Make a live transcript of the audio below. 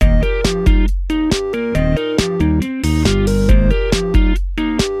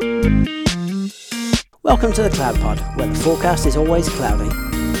Welcome to the Cloud Pod, where the forecast is always cloudy.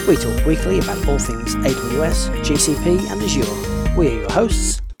 We talk weekly about all things AWS, GCP, and Azure. We are your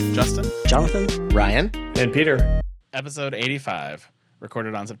hosts, Justin, Jonathan, Ryan, and Peter. Episode 85,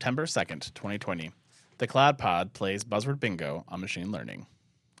 recorded on September 2nd, 2020. The Cloud Pod plays Buzzword Bingo on machine learning.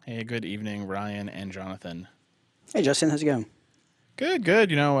 Hey, good evening, Ryan and Jonathan. Hey Justin, how's it going?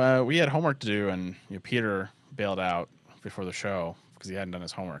 Good. You know, we had homework to do, and Peter bailed out before the show because he hadn't done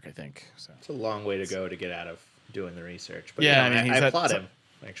his homework, I think. So It's a long way to go to get out of doing the research. But yeah, I he applaud him,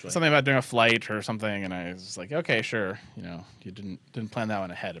 actually. something about doing a flight or something, and I was just like, okay, sure. You know, you didn't plan that one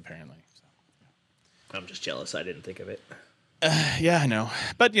ahead, apparently. So. I'm just jealous I didn't think of it. Yeah, I know,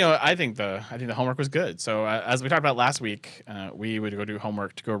 but I think the homework was good. So as we talked about last week, we would go do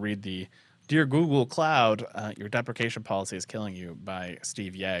homework to go read the "Dear Google Cloud, Your Deprecation Policy is Killing You" by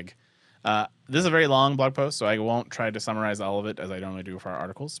Steve Yegg. This is a very long blog post, so I won't try to summarize all of it as I normally do for our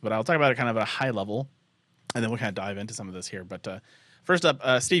articles, but I'll talk about it kind of at a high level, and then we'll kind of dive into some of this here. But first up,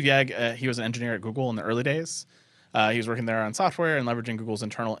 Steve Yegg, he was an engineer at Google in the early days. He was working there on software and leveraging Google's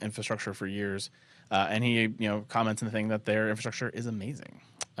internal infrastructure for years. And he, comments in the thing that their infrastructure is amazing.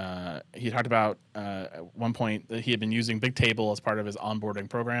 He talked about at one point that he had been using Bigtable as part of his onboarding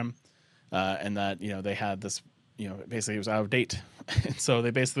program, and that they had this, basically it was out of date, and so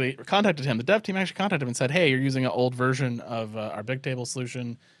they basically contacted him. The dev team actually contacted him and said, "Hey, you're using an old version of our Bigtable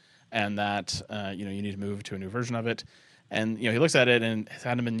solution, and that you need to move to a new version of it." And he looks at it and it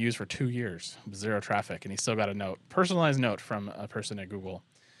hadn't been used for 2 years, zero traffic, and he still got a personalized note from a person at Google.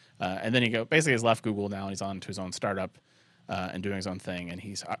 And then basically he's left Google now and he's on to his own startup and doing his own thing. And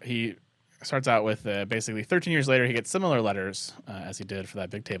he starts out with basically 13 years later, he gets similar letters as he did for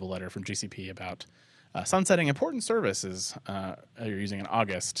that Bigtable letter from GCP about sunsetting important services you're using in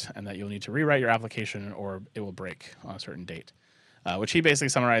August, and that you'll need to rewrite your application or it will break on a certain date, which he basically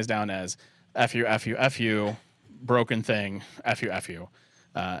summarized down as F you, F you, F you, broken thing, F you, F you.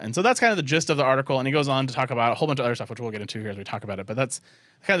 And so that's kind of the gist of the article. And he goes on to talk about a whole bunch of other stuff, which we'll get into here as we talk about it. But that's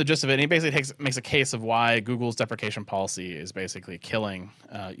kind of the gist of it. And he basically makes a case of why Google's deprecation policy is basically killing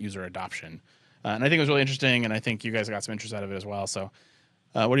user adoption. And I think it was really interesting. And I think you guys got some interest out of it as well. So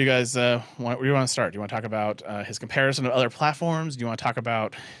what do you guys where do you want to start? Do you want to talk about his comparison to other platforms? Do you want to talk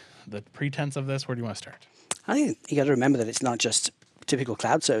about the pretense of this? Where do you want to start? I think you got to remember that it's not just typical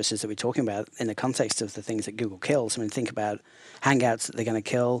cloud services that we're talking about in the context of the things that Google kills. I mean, think about Hangouts that they're going to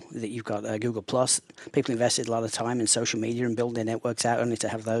kill, that you've got Google+. People invested a lot of time in social media and building their networks out only to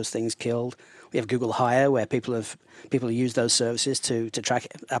have those things killed. We have Google Hire, where people use those services to track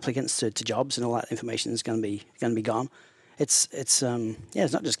applicants to jobs, and all that information is going to be gone. It's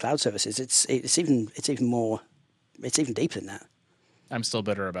not just cloud services. It's even deeper than that. I'm still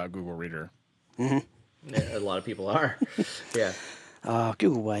bitter about Google Reader. Mm-hmm. Yeah, a lot of people are. Yeah.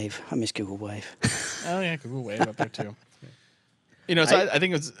 Google Wave. I miss Google Wave. Oh yeah, Google Wave up there too. I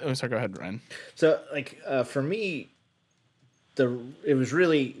think it's. Oh, sorry. Go ahead, Ryan. So, for me, it was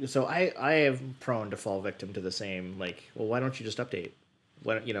really. So I am prone to fall victim to the same. Well, why don't you just update?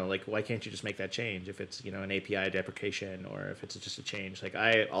 Why can't you just make that change if it's an API deprecation or if it's just a change?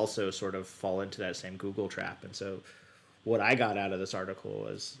 I also sort of fall into that same Google trap, and so what I got out of this article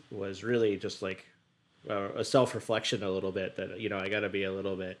was really just a self-reflection a little bit that I got to be a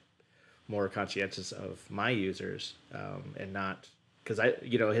little bit more conscientious of my users and not because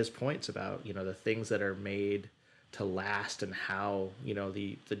his points about the things that are made to last and how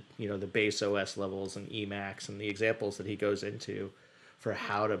the base OS levels and Emacs and the examples that he goes into for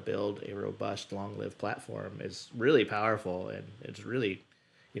how to build a robust long-lived platform is really powerful, and it's really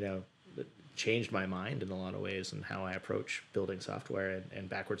changed my mind in a lot of ways and how I approach building software and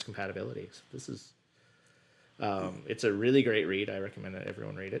backwards compatibility. So this is it's a really great read. I recommend that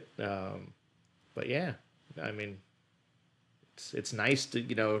everyone read it. But yeah, I mean, it's nice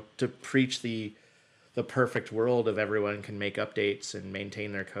to to preach the perfect world of everyone can make updates and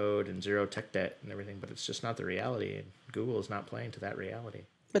maintain their code and zero tech debt and everything, but it's just not the reality. And Google is not playing to that reality.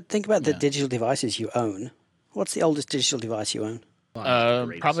 But think about the digital devices you own. What's the oldest digital device you own?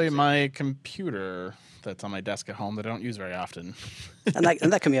 Probably my computer that's on my desk at home that I don't use very often. and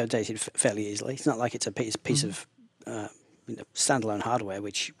that can be updated fairly easily. It's not like it's a piece of standalone hardware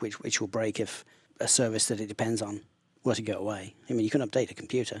which will break if a service that it depends on were to go away. I mean, you can update a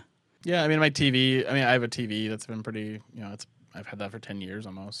computer. Yeah, I mean, my TV. I mean, I have a TV that's been pretty. I've had that for 10 years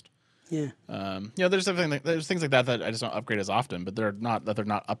almost. Yeah. There's things like that I just don't upgrade as often, but they're not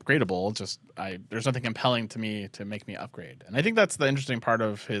upgradable. It's just there's nothing compelling to me to make me upgrade, and I think that's the interesting part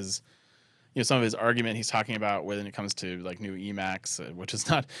of his some of his argument he's talking about when it comes to like new Emacs, which is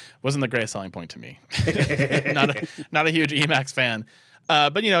wasn't the greatest selling point to me. not a huge Emacs fan.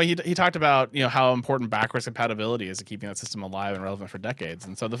 But he talked about how important backwards compatibility is to keeping that system alive and relevant for decades.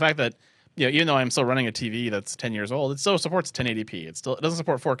 And so the fact that even though I'm still running a TV that's 10 years old, it still supports 1080p. It doesn't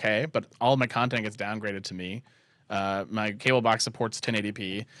support 4K, but all of my content gets downgraded to me. My cable box supports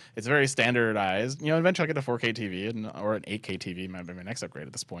 1080p. It's very standardized. Eventually I'll get a 4K TV or an 8K TV. Might be my next upgrade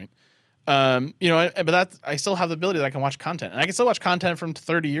at this point. But I still have the ability that I can watch content, and I can still watch content from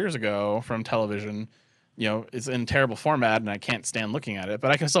 30 years ago from television. It's in terrible format, and I can't stand looking at it,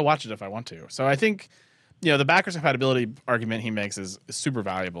 but I can still watch it if I want to. So I think, the backwards compatibility argument he makes is super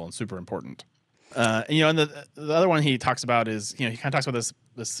valuable and super important. And the other one he talks about is, he kind of talks about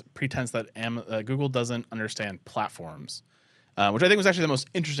this pretense that Google doesn't understand platforms, which I think was actually the most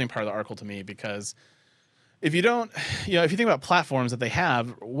interesting part of the article to me, because if you don't, if you think about platforms that they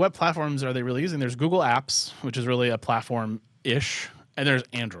have, what platforms are they really using? There's Google Apps, which is really a platform-ish, and there's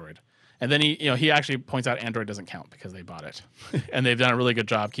Android. And then he actually points out Android doesn't count because they bought it. And they've done a really good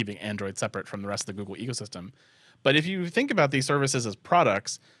job keeping Android separate from the rest of the Google ecosystem. But if you think about these services as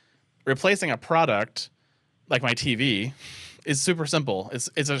products, replacing a product like my TV is super simple. It's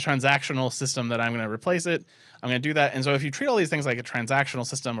a transactional system that I'm going to replace it. I'm going to do that. And so if you treat all these things like a transactional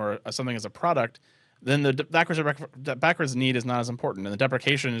system or something as a product, then the backwards need is not as important. And the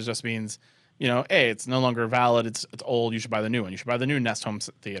deprecation just means, hey, it's no longer valid. It's old. You should buy the new one. You should buy the new Nest Home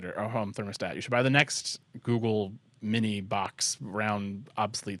Theater or Home Thermostat. You should buy the next Google Mini box round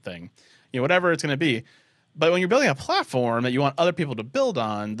obsolete thing. Whatever it's going to be. But when you're building a platform that you want other people to build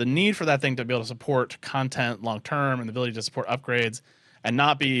on, the need for that thing to be able to support content long term and the ability to support upgrades and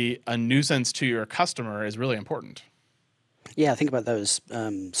not be a nuisance to your customer is really important. Yeah, think about those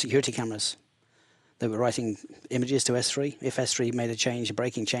security cameras. They were writing images to S3. If S3 made a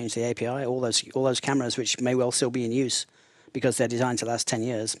breaking change to the API, all those cameras, which may well still be in use because they're designed to last 10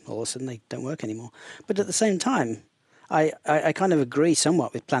 years, all of a sudden they don't work anymore. But at the same time, I kind of agree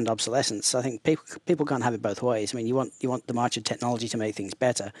somewhat with planned obsolescence. I think people can't have it both ways. I mean, you want the march of technology to make things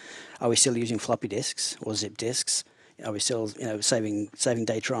better. Are we still using floppy disks or zip disks? Are we still saving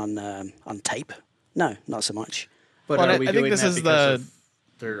data on tape? No, not so much. But well, are we I doing think this that is because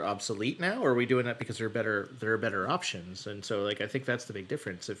they're obsolete now, or are we doing that because there are better options? And so, I think that's the big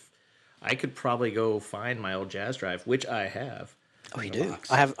difference. If I could probably go find my old Jazz drive, which I have. Oh, you do? Box.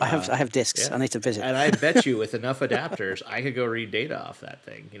 I have discs. Yeah. I need to visit. And I bet you, with enough adapters, I could go read data off that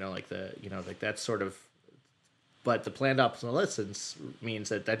thing. That's sort of. But the planned obsolescence means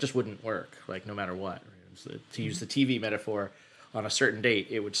that just wouldn't work. No matter what. So to use the TV metaphor, on a certain date,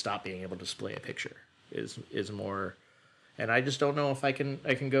 it would stop being able to display a picture. Is more. And I just don't know if I can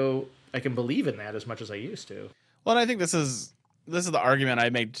believe in that as much as I used to. Well, and I think this is the argument I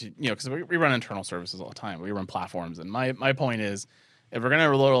make to, because we run internal services all the time. We run platforms. And my point is, if we're going to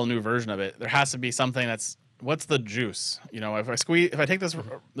roll a new version of it, there has to be something what's the juice? If I take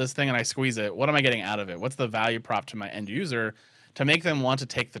this thing and I squeeze it, what am I getting out of it? What's the value prop to my end user to make them want to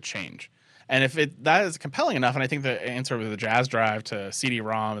take the change? And if that is compelling enough, and I think the answer with the Jazz drive to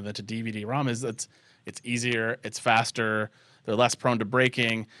CD-ROM and then to DVD-ROM is that it's easier, it's faster, they're less prone to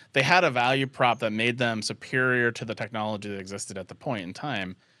breaking. They had a value prop that made them superior to the technology that existed at the point in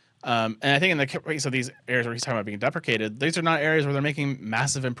time. And I think in the case of these areas where he's talking about being deprecated, these are not areas where they're making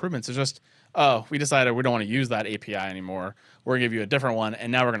massive improvements. It's just, we decided we don't want to use that API anymore. We're going to give you a different one,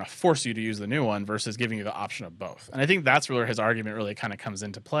 and now we're going to force you to use the new one versus giving you the option of both. And I think that's where his argument really kind of comes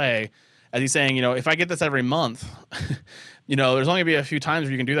into play, as he's saying, if I get this every month, there's only going to be a few times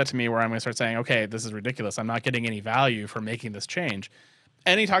where you can do that to me where I'm going to start saying, okay, this is ridiculous. I'm not getting any value for making this change.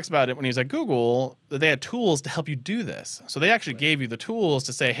 And he talks about it when he was at Google, that they had tools to help you do this. So they actually gave you the tools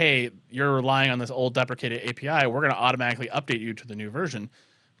to say, hey, you're relying on this old deprecated API. We're going to automatically update you to the new version.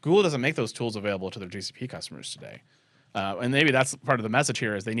 Google doesn't make those tools available to their GCP customers today. And maybe that's part of the message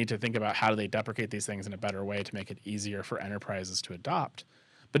here is they need to think about how do they deprecate these things in a better way to make it easier for enterprises to adopt.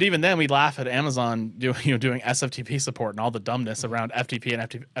 But even then, we laugh at Amazon doing SFTP support and all the dumbness around FTP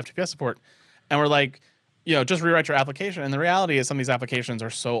and FTPS support. And we're like, just rewrite your application. And the reality is some of these applications are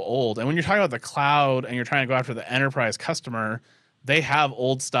so old. And when you're talking about the cloud and you're trying to go after the enterprise customer, they have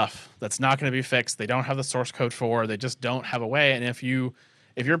old stuff that's not going to be fixed. They don't have the source code for. They just don't have a way. And if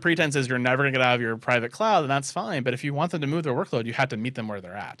your pretense is you're never going to get out of your private cloud, then that's fine. But if you want them to move their workload, you have to meet them where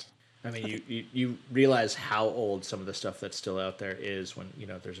they're at. I mean, you realize how old some of the stuff that's still out there is when,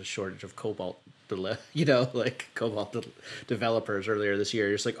 there's a shortage of Cobalt, Cobalt developers earlier this year.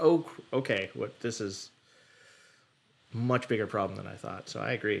 You're just like, oh, okay, this is a much bigger problem than I thought. So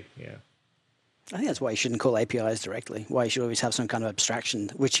I agree, yeah. I think that's why you shouldn't call APIs directly. Why you should always have some kind of abstraction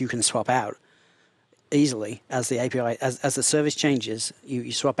which you can swap out easily as the API, as the service changes,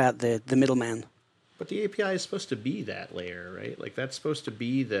 you swap out the middleman. But the API is supposed to be that layer, right? Like that's supposed to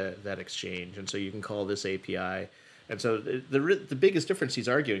be that exchange, and so you can call this API. And so the biggest difference he's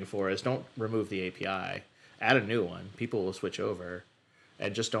arguing for is don't remove the API, add a new one. People will switch over,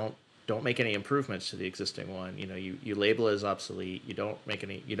 and just don't make any improvements to the existing one. You know, you label it as obsolete. You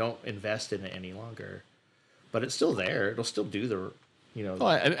don't invest in it any longer, but it's still there. It'll still do the well,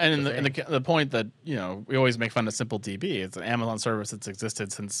 and the point that we always make fun of Simple DB. It's an Amazon service that's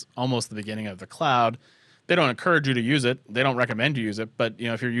existed since almost the beginning of the cloud. They don't encourage you to use it. They don't recommend you use it. But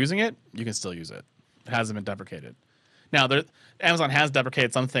if you're using it, you can still use it. It hasn't been deprecated. Now, Amazon has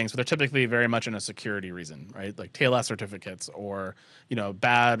deprecated some things, but they're typically very much in a security reason, right? Like TLS certificates or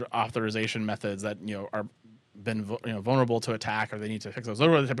bad authorization methods that are been vulnerable to attack, or they need to fix those. Those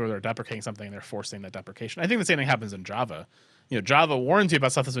are the type where they're deprecating something and they're forcing that deprecation. I think the same thing happens in Java. Java warns you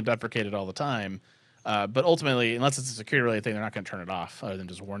about stuff that's been deprecated all the time, but ultimately, unless it's a security related thing, they're not going to turn it off other than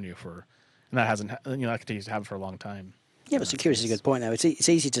just warn you for. And that hasn't that continues to happen for a long time. Yeah, but security is a good point. Now it's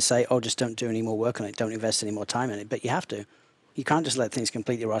easy to say, oh, just don't do any more work on it, don't invest any more time in it, but you have to. You can't just let things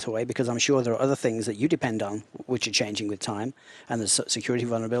completely rot away, because I'm sure there are other things that you depend on which are changing with time, and there's security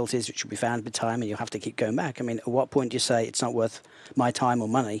vulnerabilities which will be found with time, and you'll have to keep going back. I mean, at what point do you say it's not worth my time or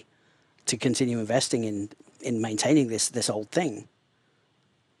money to continue investing in maintaining this old thing?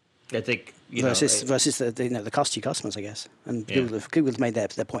 I think versus the cost to your customers, I guess. And Google's made their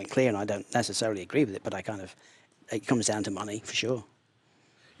point clear, and I don't necessarily agree with it, but it comes down to money for sure.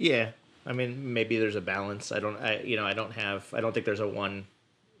 Yeah, I mean, maybe there's a balance. I don't think there's a one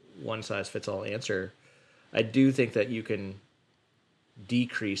size fits all answer. I do think that you can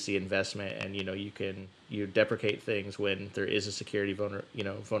decrease the investment, and you deprecate things when there is a security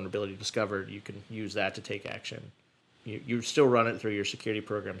vulnerability discovered. You can use that to take action. You still run it through your security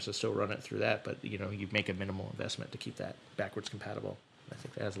programs, so still run it through that, but you make a minimal investment to keep that backwards compatible. I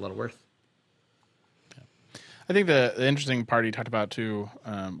think that has a lot of worth. I think the interesting part you talked about too,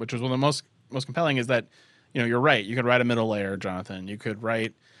 which was one of the most compelling, is that you're right. You could write a middle layer, Jonathan. You could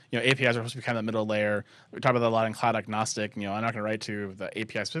write APIs are supposed to be kind of the middle layer. We talk about that a lot in cloud agnostic. I'm not going to write to the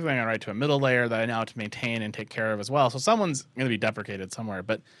API specifically. I'm going to write to a middle layer that I now have to maintain and take care of as well. So someone's going to be deprecated somewhere.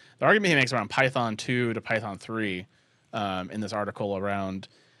 But the argument he makes around Python 2 to Python 3 in this article around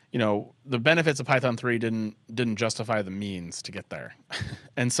the benefits of Python 3 didn't justify the means to get there,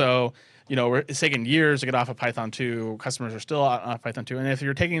 and so. It's taken years to get off of Python 2. Customers are still on Python 2. And if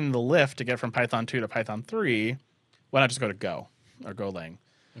you're taking the lift to get from Python 2 to Python 3, why not just go to Go or Golang?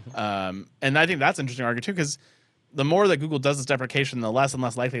 Mm-hmm. And I think that's an interesting argument, too, because the more that Google does this deprecation, the less and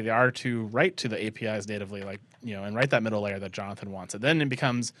less likely they are to write to the APIs natively, and write that middle layer that Jonathan wants. And then it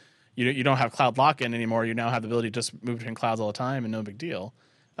becomes, you don't have cloud lock-in anymore. You now have the ability to just move between clouds all the time and no big deal.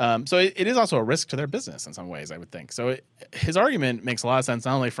 So it is also a risk to their business in some ways, I would think. So his argument makes a lot of sense,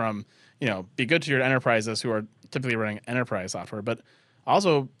 not only from be good to your enterprises who are typically running enterprise software, but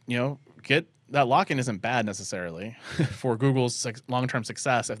also, get that lock-in isn't bad necessarily for Google's long-term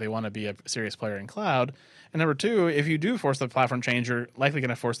success if they want to be a serious player in cloud. And number two, if you do force the platform change, you're likely going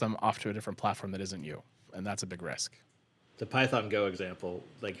to force them off to a different platform that isn't you. And that's a big risk. The Python Go example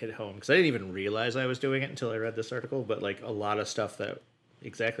hit home, because I didn't even realize I was doing it until I read this article, but a lot of stuff that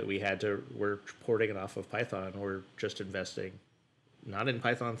we're porting it off of Python. We're just investing not in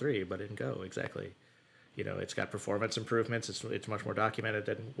Python 3, but in Go. Exactly. It's got performance improvements. It's much more documented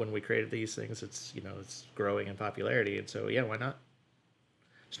than when we created these things. It's growing in popularity. And so, yeah, why not?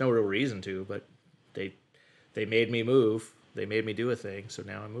 There's no real reason to, but they made me move. They made me do a thing. So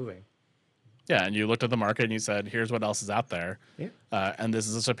now I'm moving. Yeah, and you looked at the market and you said, here's what else is out there. Yeah. And this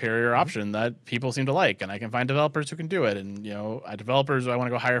is a superior option that people seem to like, and I can find developers who can do it. And, developers I want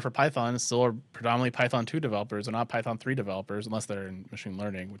to go hire for Python still are predominantly Python 2 developers and not Python 3 developers, unless they're in machine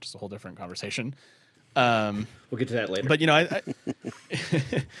learning, which is a whole different conversation. We'll get to that later. But,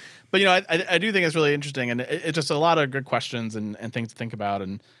 I do think it's really interesting, and it's just a lot of good questions and things to think about.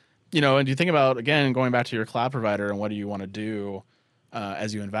 And, and you think about, again, going back to your cloud provider and what do you want to do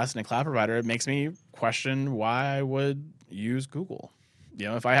as you invest in a cloud provider, it makes me question why I would use Google.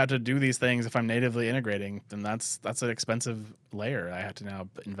 If I had to do these things, if I'm natively integrating, then that's an expensive layer I have to now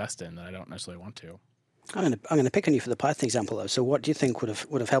invest in that I don't necessarily want to. I'm going to pick on you for the Python example, though. So what do you think would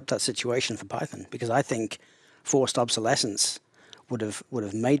have helped that situation for Python? Because I think forced obsolescence would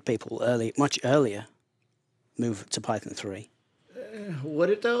have made people much earlier move to Python 3. Would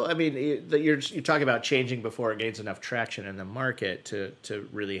it though? I mean, you're talking about changing before it gains enough traction in the market to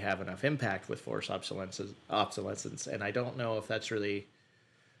really have enough impact with forced obsolescence, and I don't know if that's really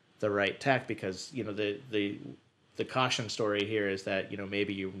right tack, because the caution story here is that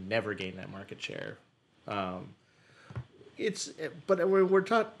maybe you never gain that market share. But we're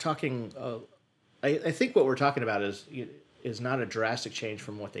talking. I think what we're talking about is not a drastic change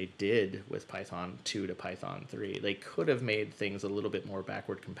from what they did with Python 2 to Python 3. They could have made things a little bit more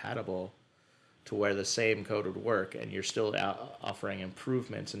backward compatible to where the same code would work, and you're still offering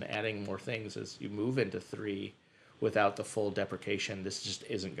improvements and adding more things as you move into 3 without the full deprecation. This just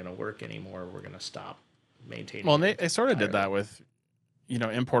isn't going to work anymore. We're going to stop maintaining. Well, they sort of did that with,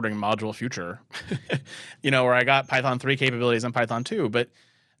 importing module future, where I got Python 3 capabilities in Python 2, but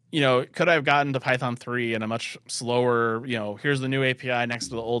could I have gotten to Python 3 in a much slower, here's the new API next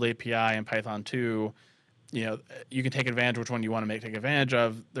to the old API in Python 2. You can take advantage of which one you want to take advantage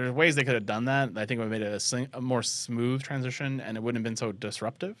of. There's ways they could have done that. I think it would have made it a more smooth transition, and it wouldn't have been so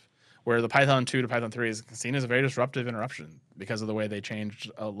disruptive. Where the Python 2 to Python 3 is seen as a very disruptive interruption because of the way they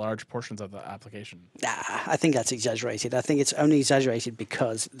changed large portions of the application. I think that's exaggerated. I think it's only exaggerated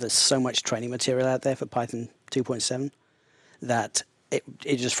because there's so much training material out there for Python 2.7 that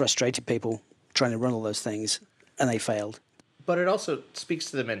it just frustrated people trying to run all those things, and they failed. But it also speaks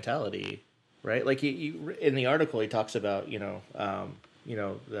to the mentality, right? Like in the article, he talks about the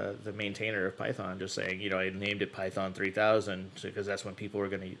maintainer of Python just saying, I named it Python 3000 because that's when people are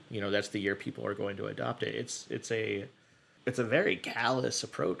going to, that's the year people are going to adopt it. It's a very callous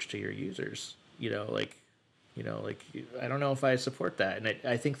approach to your users. I don't know if I support that, and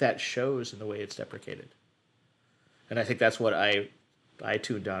I think that shows in the way it's deprecated. And I think that's what I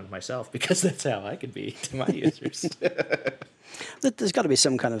tuned on myself, because that's how I could be to my users. There's got to be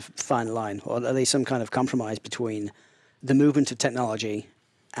some kind of fine line, or at least some kind of compromise between the movement of technology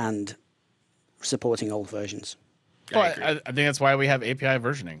and supporting old versions. Well, I think that's why we have API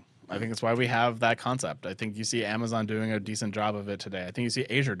versioning. I think that's why we have that concept. I think you see Amazon doing a decent job of it today. I think you see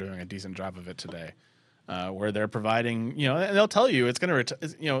Azure doing a decent job of it today, where they're providing, and they'll tell you it's going to,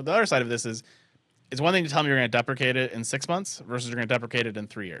 the other side of this is, it's one thing to tell them you're going to deprecate it in 6 months versus you're going to deprecate it in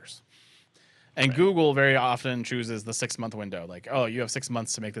 3 years. And right. Google very often chooses the 6-month window. Like, oh, you have 6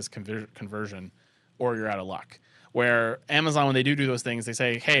 months to make this conversion or you're out of luck. Where Amazon, when they do those things, they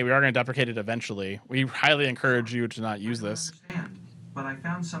say, hey, we are going to deprecate it eventually. We highly encourage you to not use this. I understand, but I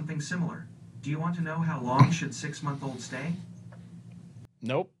found something similar. Do you want to know how long should 6-month-olds stay?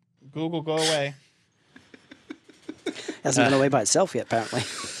 Nope. Google, go away. Hasn't gone away by itself yet, apparently.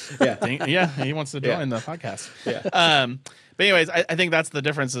 Yeah, he wants to join the podcast. Yeah. But anyways, I think that's the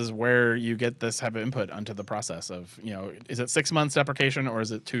difference, is where you get this type of input onto the process of, is it 6 months deprecation or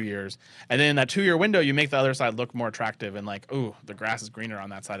is it 2 years? And then in that 2-year window, you make the other side look more attractive and like, oh, the grass is greener on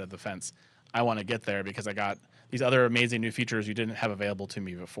that side of the fence. I want to get there because I got these other amazing new features you didn't have available to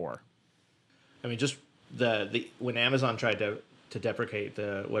me before. I mean, just the when Amazon tried to deprecate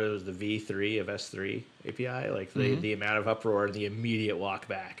the V3 of S3 API, like the amount of uproar and the immediate walk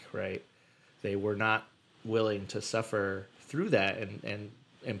back, right? They were not willing to suffer through that and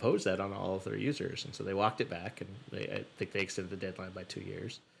impose that on all of their users, and so they walked it back, and I think they extended the deadline by 2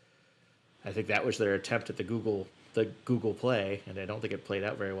 years. I think that was their attempt at the Google Play, and I don't think it played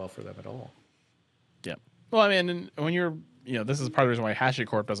out very well for them at all. Yeah. Well, I mean, when you're, this is part of the reason why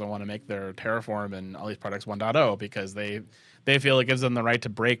HashiCorp doesn't want to make their Terraform and all these products 1.0, because they feel it gives them the right to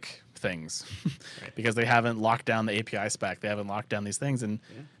break things right. Because they haven't locked down the API spec. They haven't locked down these things. And,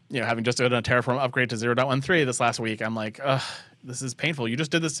 having just done a Terraform upgrade to 0.13 this last week, I'm like, ugh, this is painful. You just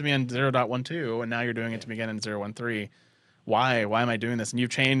did this to me in 0.12, and now you're doing it to me again in 0.13. Why? Why am I doing this? And you've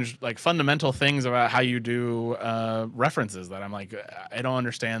changed like fundamental things about how you do references that I'm like, I don't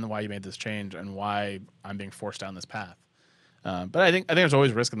understand why you made this change and why I'm being forced down this path. But I think there's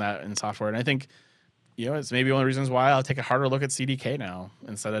always risk in that in software. And I think, it's maybe one of the reasons why I'll take a harder look at CDK now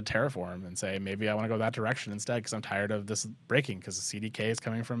instead of Terraform and say, maybe I want to go that direction instead, because I'm tired of this breaking, because the CDK is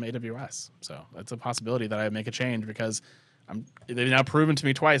coming from AWS. So that's a possibility that I make a change, because they've now proven to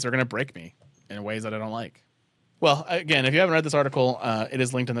me twice they're going to break me in ways that I don't like. Well, again, if you haven't read this article, it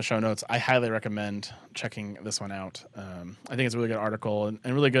is linked in the show notes. I highly recommend checking this one out. I think it's a really good article and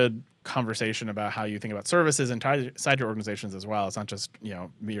really good conversation about how you think about services inside your organizations as well. It's not just,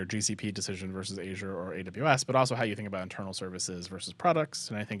 your GCP decision versus Azure or AWS, but also how you think about internal services versus products.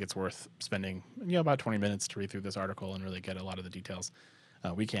 And I think it's worth spending, about 20 minutes to read through this article and really get a lot of the details.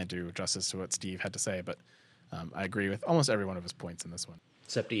 We can't do justice to what Steve had to say, but I agree with almost every one of his points in this one.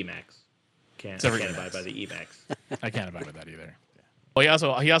 Except Emacs. Can't abide by the Emacs. I can't abide by that either.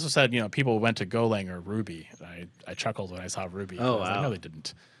 Well, he also said, people went to Golang or Ruby. I chuckled when I saw Ruby. Oh, wow. wow. No, they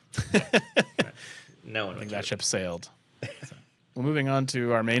didn't. No one. I think that ship sailed. So. Well, moving on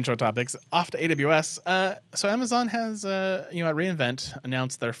to our main show topics, off to AWS. So Amazon has, at reInvent,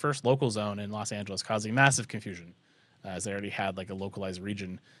 announced their first local zone in Los Angeles, causing massive confusion, as they already had like a localized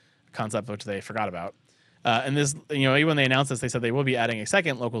region concept, which they forgot about. And this, even when they announced this, they said they will be adding a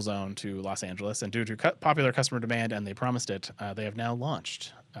second local zone to Los Angeles. And due to popular customer demand, and they promised it, they have now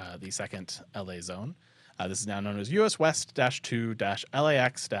launched the second LA zone. This is now known as US West 2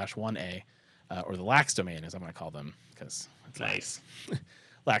 LAX 1A, or the LAX domain, as I'm going to call them, because it's Nice.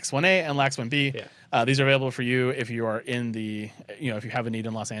 LAX 1A and LAX 1B. Yeah. These are available for you if you are in the, if you have a need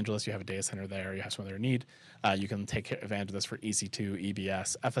in Los Angeles, you have a data center there, you have some other need, you can take advantage of this for EC2,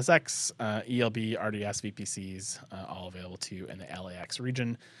 EBS, FSX, ELB, RDS, VPCs, all available to you in the LAX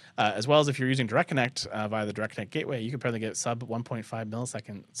region. As well as if you're using Direct Connect via the Direct Connect gateway, you can probably get sub 1.5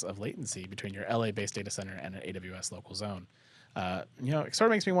 milliseconds of latency between your LA-based data center and an AWS local zone. It sort of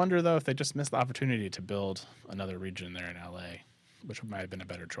makes me wonder, though, if they just missed the opportunity to build another region there in LA, which might have been a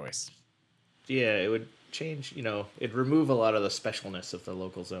better choice. Yeah, it would change, it'd remove a lot of the specialness of the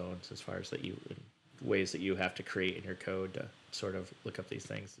local zones as far as ways that you have to create in your code to sort of look up these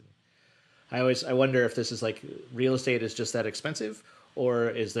things. I wonder if this is like real estate is just that expensive, or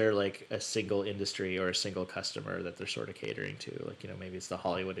is there like a single industry or a single customer that they're sort of catering to? Like, maybe it's the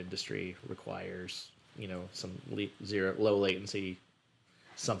Hollywood industry requires, some low latency,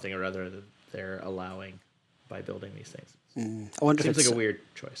 something or other that they're allowing by building these things. I wonder Seems if it's like a weird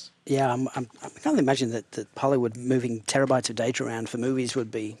choice. Yeah, I can't imagine that Hollywood moving terabytes of data around for movies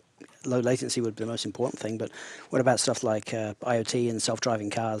would be low latency would be the most important thing. But what about stuff like IoT and self-driving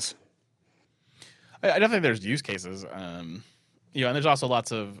cars? I definitely think there's use cases. And there's also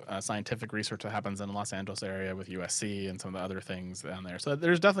lots of scientific research that happens in the Los Angeles area with USC and some of the other things down there. So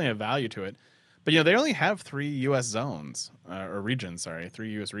there's definitely a value to it. But they only have 3 U.S. zones or regions.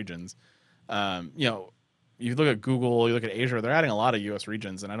 3 U.S. regions. You look at Google, you look at Asia, they're adding a lot of U.S.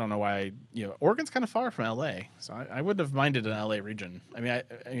 regions, and I don't know why. Oregon's kind of far from L.A., so I wouldn't have minded an L.A. region.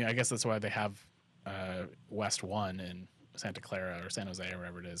 I guess that's why they have West 1 in Santa Clara or San Jose or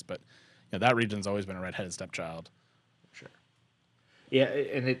wherever it is. But that region's always been a redheaded stepchild. Sure. Yeah,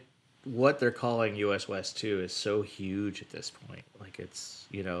 and what they're calling US West 2 is so huge at this point. Like it's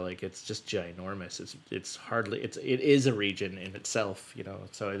it's just ginormous. It is a region in itself.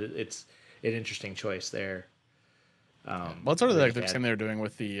 So it's an interesting choice there. Well, it's sort of like the same they're doing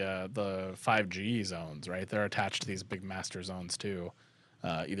with the 5G zones, right? They're attached to these big master zones too,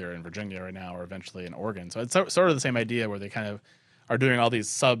 either in Virginia right now or eventually in Oregon. So it's sort of the same idea where they kind of are doing all these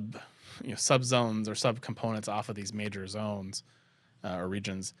sub zones or sub components off of these major zones or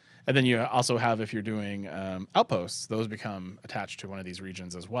regions. And then you also have, if you're doing outposts, those become attached to one of these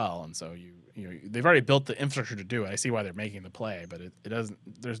regions as well. And so they've already built the infrastructure to do it. I see why they're making the play, but it doesn't.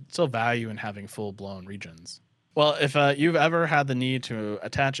 There's still value in having full blown regions. Well, if you've ever had the need to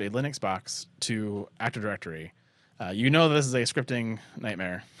attach a Linux box to Active Directory, this is a scripting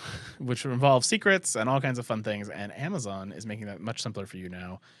nightmare, which involves secrets and all kinds of fun things. And Amazon is making that much simpler for you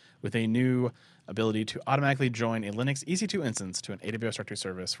now with a new ability to automatically join a Linux EC2 instance to an AWS Directory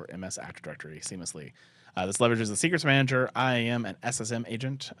service for MS Active Directory seamlessly. This leverages the Secrets Manager, IAM, and SSM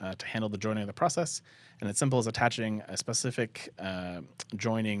agent to handle the joining of the process. And it's simple as attaching a specific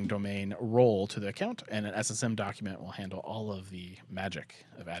joining domain role to the account, and an SSM document will handle all of the magic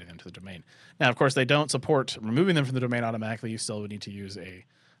of adding them to the domain. Now, of course, they don't support removing them from the domain automatically. You still would need to use a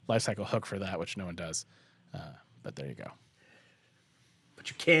lifecycle hook for that, which no one does. But there you go. But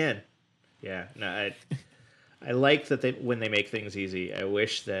you can. Yeah. No, I like that when they make things easy. I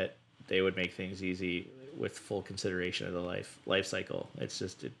wish that they would make things easy with full consideration of the life cycle. It's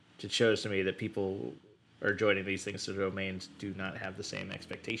just it shows to me that people are joining these things to domains do not have the same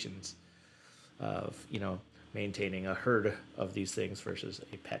expectations of maintaining a herd of these things versus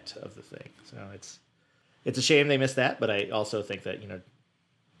a pet of the thing. So it's a shame they missed that, but I also think that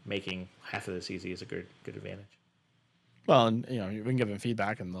making half of this easy is a good advantage. Well, and we can give them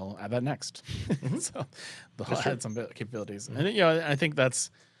feedback, and they'll add that next. So they'll add some capabilities, and I think that's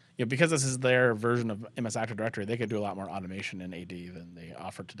because this is their version of MS Active Directory, they could do a lot more automation in AD than they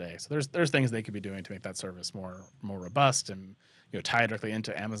offer today. So there's things they could be doing to make that service more robust, and tie it directly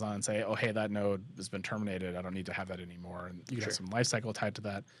into Amazon and say, oh hey, that node has been terminated, I don't need to have that anymore, and you can have some lifecycle tied to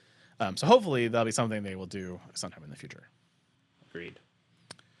that. So hopefully that'll be something they will do sometime in the future. Agreed.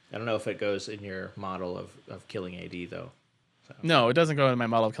 I don't know if it goes in your model of killing AD though. So. No, it doesn't go in my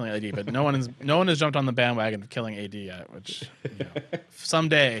model of killing AD, but no one has jumped on the bandwagon of killing AD yet. Which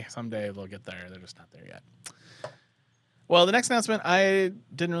someday they'll get there. They're just not there yet. Well, the next announcement, I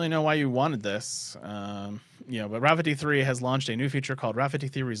didn't really know why you wanted this, but Rav53 has launched a new feature called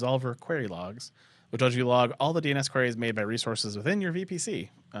Rav53 Resolver Query Logs, which lets you log all the DNS queries made by resources within your VPC.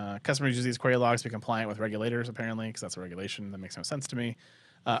 Customers use these query logs to be compliant with regulators, apparently, because that's a regulation that makes no sense to me.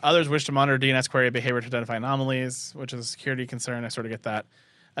 Others wish to monitor DNS query behavior to identify anomalies, which is a security concern. I sort of get that.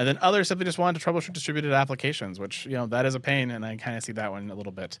 And then others simply just wanted to troubleshoot distributed applications, which, that is a pain, and I kind of see that one a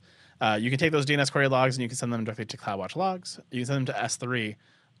little bit. You can take those DNS query logs and you can send them directly to CloudWatch Logs. You can send them to S3,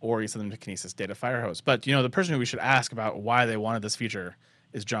 or you send them to Kinesis Data Firehose. But, the person who we should ask about why they wanted this feature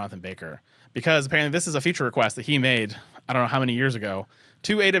is Jonathan Baker. Because apparently this is a feature request that he made, I don't know how many years ago,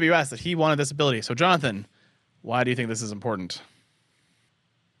 to AWS that he wanted this ability. So, Jonathan, why do you think this is important?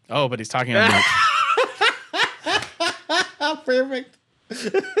 Oh, but he's talking on mute. Perfect.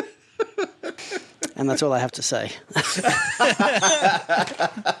 And that's all I have to say.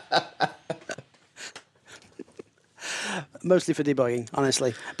 Mostly for debugging,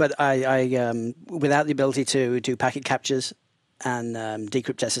 honestly. But I without the ability to do packet captures and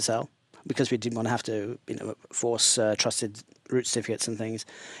decrypt SSL, because we didn't want to have to force trusted root certificates and things,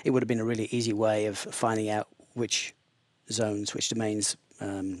 it would have been a really easy way of finding out which zones, which domains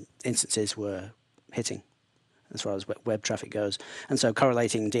instances were hitting as far as web traffic goes. And so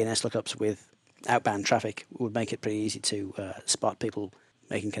correlating DNS lookups with outbound traffic would make it pretty easy to spot people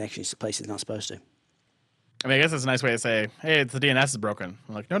making connections to places they're not supposed to. I mean, I guess it's a nice way to say, hey, the DNS is broken.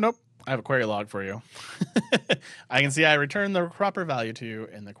 I'm like, nope, I have a query log for you. I can see I returned the proper value to you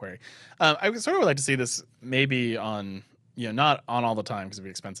in the query. I sort of would like to see this maybe on, not on all the time because it'd be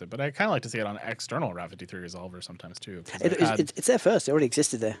expensive, but I kind of like to see it on external Route 53 resolver sometimes too. It's there first. It already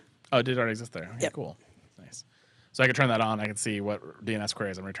existed there. Oh, it did already exist there? Okay, yep. Cool. Nice. So I could turn that on. I can see what DNS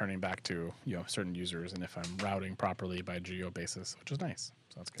queries I'm returning back to, certain users, and if I'm routing properly by geo basis, which is nice.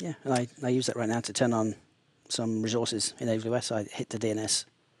 So that's good. Yeah, and I use that right now to turn on some resources in AWS. I hit the DNS,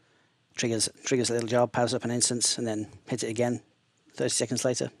 triggers a little job, powers up an instance, and then hit it again. 30 seconds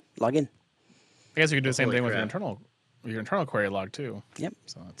later, log in. I guess you could do the same thing with your internal query log too. Yep.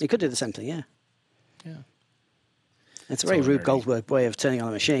 So you could do the same thing, yeah. Yeah. It's a very Rube Goldberg way of turning on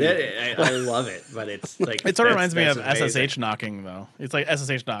a machine. I love it, but it's like it sort of reminds me of amazing. SSH knocking, though. It's like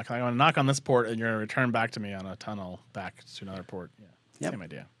SSH knock. I want to knock on this port, and you're going to return back to me on a tunnel back to another port. Yeah, same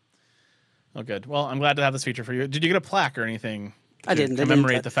idea. Oh, good. Well, I'm glad to have this feature for you. Did you get a plaque or anything? I didn't.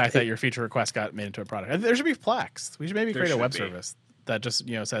 Commemorate the fact that your feeture request got made into a product. There should be plaques. We should maybe create a web service that just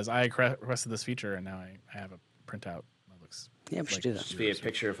says I requested this feature, and now I have a printout. Yeah, we should do that. Should be a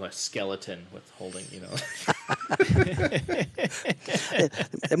picture of a skeleton with holding,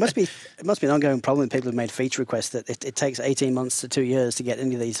 It must be an ongoing problem with people who've made feature requests that it takes 18 months to 2 years to get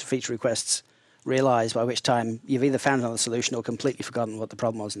any of these feature requests realized, by which time you've either found another solution or completely forgotten what the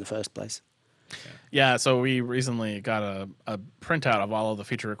problem was in the first place. Yeah, so we recently got a printout of all of the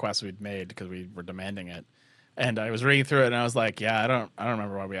feature requests we'd made because we were demanding it. And I was reading through it, and I was like, yeah, I don't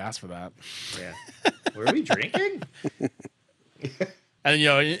remember why we asked for that. Yeah. Were we drinking? And you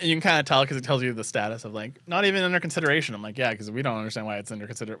can kind of tell because it tells you the status of like not even under consideration. I'm like, yeah, because we don't understand why it's under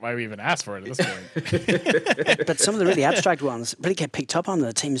why we even asked for it at this point. But some of the really abstract ones really get picked up on.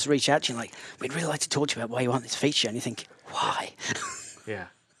 The teams reach out to you like, we'd really like to talk to you about why you want this feature, and you think, why? Yeah,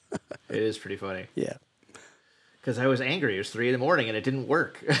 it is pretty funny. Yeah, because I was angry. It was 3 a.m. and it didn't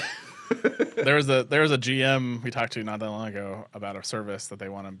work. There was a GM we talked to not that long ago about a service that they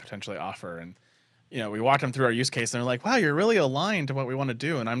want to potentially offer, and we walked them through our use case, and they're like, wow, you're really aligned to what we want to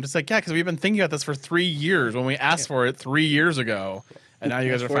do. And I'm just like, yeah, because we've been thinking about this for 3 years when we asked for it 3 years ago. And now you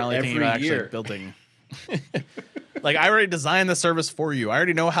guys are finally thinking about actually building. Like, I already designed the service for you. I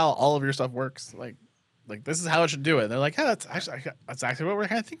already know how all of your stuff works. Like this is how it should do it. And they're like, yeah, that's actually what we're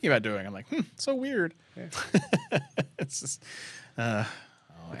kind of thinking about doing. I'm like, so weird. Yeah. It's just...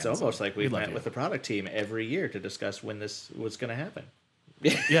 it's almost like we met with the product team every year to discuss when this was going to happen.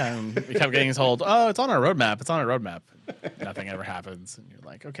 Yeah, and we kept getting told, oh, it's on our roadmap. It's on our roadmap. Nothing ever happens. And you're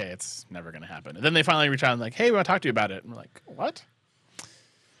like, okay, it's never going to happen. And then they finally reach out and like, hey, we want to talk to you about it. And we're like, what?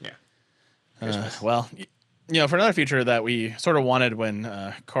 Yeah. Well, for another feature that we sort of wanted when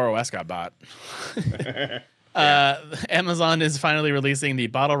CoreOS got bought, Amazon is finally releasing the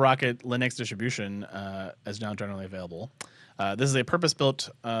Bottle Rocket Linux distribution as now generally available. This is a purpose-built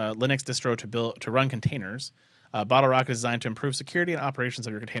Linux distro to run containers. Bottle Rocket is designed to improve security and operations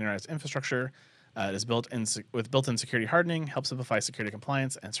of your containerized infrastructure. It is built with built-in security hardening, helps simplify security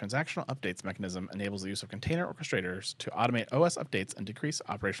compliance, and its transactional updates mechanism enables the use of container orchestrators to automate OS updates and decrease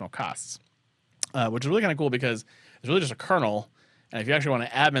operational costs. Which is really kind of cool because it's really just a kernel, and if you actually want to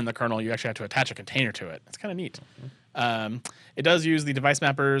admin the kernel, you actually have to attach a container to it. It's kind of neat. It does use the device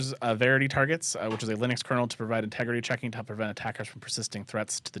mapper's Verity targets, which is a Linux kernel to provide integrity checking to help prevent attackers from persisting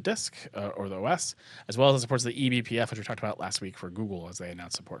threats to the disk or the OS, as well as it supports the eBPF, which we talked about last week for Google, as they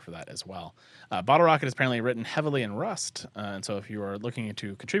announced support for that as well. BottleRocket is apparently written heavily in Rust, and so if you are looking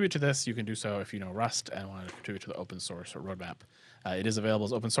to contribute to this, you can do so if you know Rust and want to contribute to the open source roadmap. It is available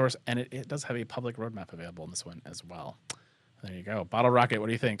as open source, and it does have a public roadmap available in this one as well. There you go. BottleRocket, what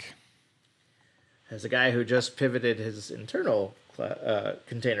do you think? As a guy who just pivoted his internal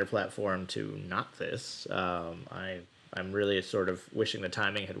container platform to not this, I'm really sort of wishing the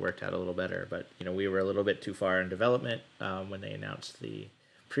timing had worked out a little better. But we were a little bit too far in development when they announced the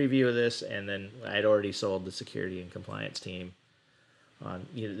preview of this, and then I'd already sold the security and compliance team on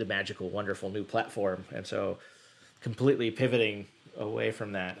the magical, wonderful new platform, and so completely pivoting away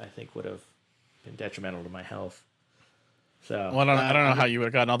from that, I think, would have been detrimental to my health. So well, I don't know how you would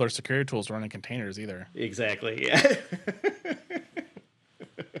have gotten all those security tools running containers either. Exactly. Yeah.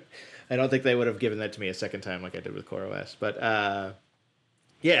 I don't think they would have given that to me a second time like I did with CoreOS. But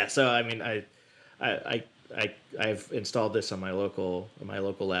yeah, so I mean, I've installed this on my local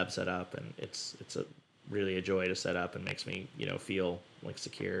lab setup, and it's really a joy to set up and makes me feel like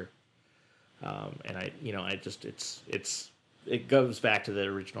secure. And it goes back to the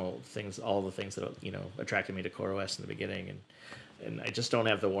original things, all the things that attracted me to CoreOS in the beginning, and I just don't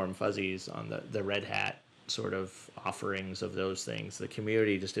have the warm fuzzies on the Red Hat sort of offerings of those things. The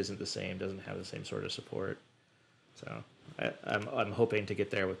community just isn't the same, doesn't have the same sort of support. So I'm hoping to get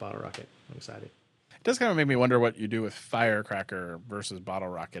there with BottleRocket. I'm excited. It does kind of make me wonder what you do with Firecracker versus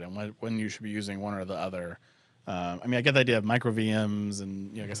BottleRocket, and when you should be using one or the other. I mean, I get the idea of micro VMs,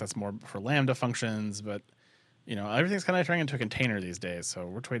 and I guess that's more for Lambda functions, but everything's kind of turning into a container these days. So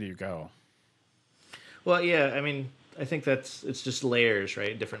which way do you go? Well, yeah, I mean, I think it's just layers,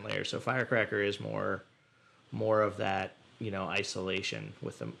 right? Different layers. So Firecracker is more of that, isolation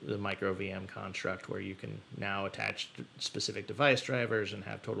with the micro VM construct, where you can now attach specific device drivers and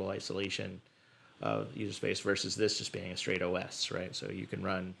have total isolation of user space, versus this just being a straight OS, right? So you can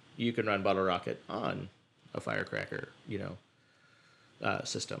run BottleRocket on a Firecracker,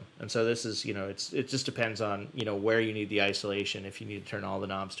 system. And so this is, it just depends on, where you need the isolation. If you need to turn all the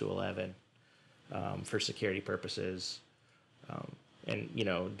knobs to 11 for security purposes, and,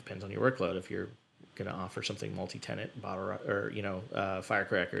 it depends on your workload. If you're going to offer something multi-tenant,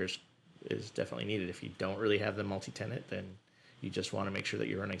 Firecracker is definitely needed. If you don't really have the multi-tenant, then you just want to make sure that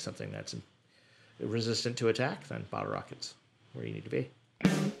you're running something that's resistant to attack, then BottleRocket's where you need to be.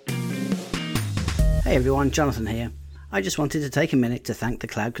 Hey everyone, Jonathan here. I just wanted to take a minute to thank the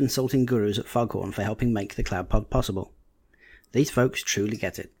cloud consulting gurus at Foghorn for helping make the CloudPod possible. These folks truly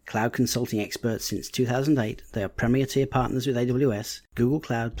get it. Cloud consulting experts since 2008, they are premier tier partners with AWS, Google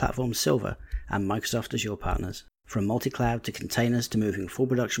Cloud Platform Silver, and Microsoft Azure partners. From multi-cloud to containers to moving full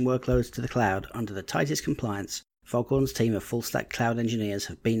production workloads to the cloud under the tightest compliance, Foghorn's team of full-stack cloud engineers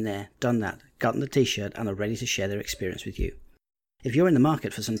have been there, done that, gotten the t-shirt, and are ready to share their experience with you. If you're in the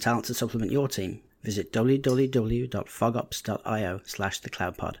market for some talent to supplement your team, visit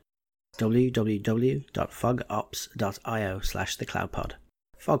www.fogops.io/thecloudpod. www.fogops.io/thecloudpod.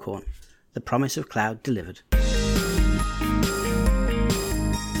 Foghorn, the promise of cloud delivered.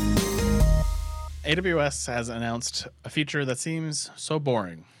 AWS has announced a feature that seems so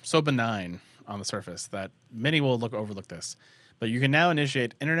boring, so benign on the surface that many will overlook this. But you can now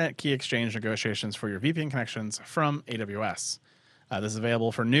initiate internet key exchange negotiations for your VPN connections from AWS. This is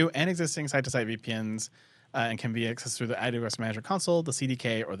available for new and existing site-to-site VPNs and can be accessed through the AWS Manager Console, the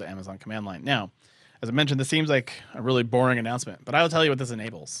CDK, or the Amazon command line. Now, as I mentioned, this seems like a really boring announcement, but I will tell you what this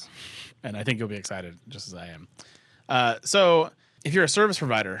enables, and I think you'll be excited just as I am. So if you're a service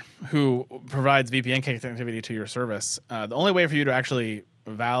provider who provides VPN connectivity to your service, the only way for you to actually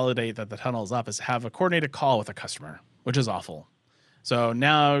validate that the tunnel is up is to have a coordinated call with a customer, which is awful. So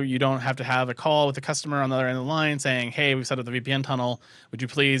now you don't have to have a call with the customer on the other end of the line saying, hey, we've set up the VPN tunnel. Would you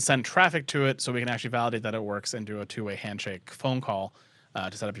please send traffic to it so we can actually validate that it works and do a two-way handshake phone call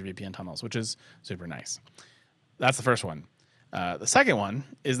to set up your VPN tunnels, which is super nice. That's the first one. The second one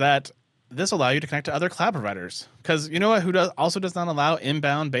is that this will allow you to connect to other cloud providers. Because you know what? Who also does not allow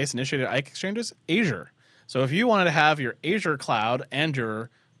inbound base initiated IKE exchanges? Azure. So if you wanted to have your Azure cloud and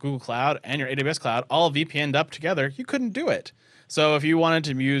your Google Cloud and your AWS cloud all VPN'd up together, you couldn't do it. So if you wanted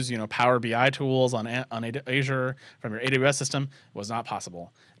to use, Power BI tools on Azure from your AWS system, it was not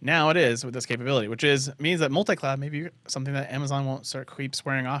possible. Now it is with this capability, which means that multi-cloud may be something that Amazon won't keep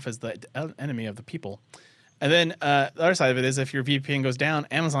swearing off as the enemy of the people. And then the other side of it is if your VPN goes down,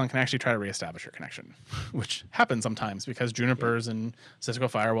 Amazon can actually try to reestablish your connection, which happens sometimes because Junipers and Cisco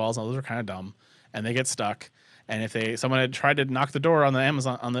firewalls and those are kind of dumb, and they get stuck. And if someone had tried to knock the door on the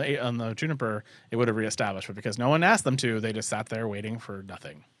Amazon on the Juniper, it would have reestablished. But because no one asked them to, they just sat there waiting for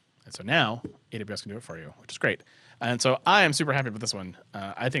nothing. And so now AWS can do it for you, which is great. And so I am super happy with this one.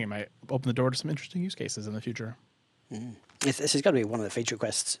 I think it might open the door to some interesting use cases in the future. This has got to be one of the feature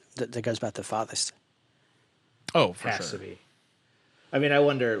requests that goes back the farthest. Oh, for Has sure. to be. I mean, I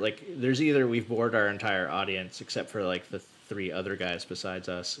wonder, like, there's either we've bored our entire audience, except for, like, the 3 other guys besides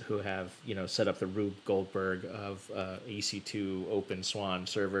us who have, set up the Rube Goldberg of EC2 Open Swan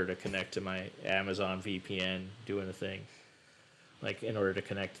server to connect to my Amazon VPN doing a thing, like, in order to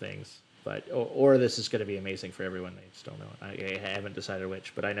connect things. But or this is going to be amazing for everyone. I just don't know. I haven't decided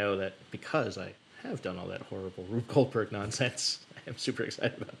which, but I know that because I have done all that horrible Rube Goldberg nonsense, I am super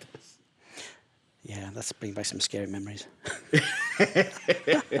excited about this. Yeah, that's bringing back some scary memories.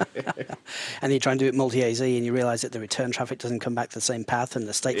 And you try and do it multi-AZ and you realize that the return traffic doesn't come back the same path and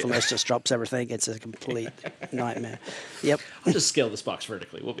the statefulness just drops everything. It's a complete nightmare. Yep. I'll just scale this box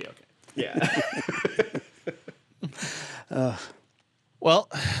vertically. We'll be okay. Yeah. Well,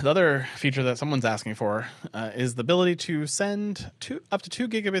 the other feature that someone's asking for is the ability to send up to 2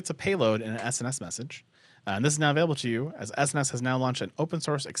 gigabits of payload in an SNS message. And this is now available to you, as SNS has now launched an open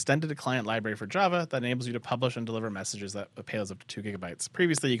source extended client library for Java that enables you to publish and deliver messages that with payloads up to 2 gigabytes.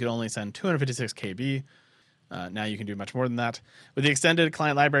 Previously, you could only send 256 KB. Now you can do much more than that. With the extended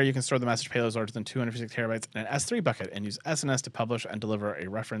client library, you can store the message payloads larger than 256 terabytes in an S3 bucket and use SNS to publish and deliver a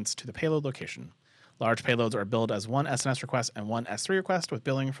reference to the payload location. Large payloads are billed as one SNS request and one S3 request, with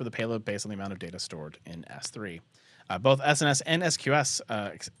billing for the payload based on the amount of data stored in S3. Both SNS and SQS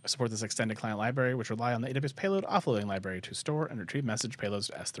support this extended client library, which rely on the AWS payload offloading library to store and retrieve message payloads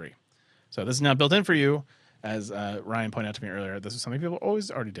to S3. So this is now built in for you. As Ryan pointed out to me earlier, this is something people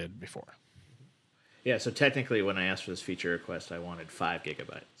already did before. Yeah, so technically when I asked for this feature request, I wanted 5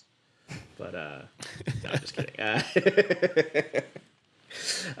 gigabytes. But, no, I'm just kidding.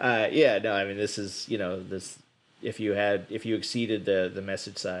 Yeah, no, I mean, this is, this, if you exceeded the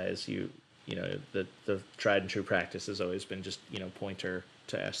message size, the tried and true practice has always been just, pointer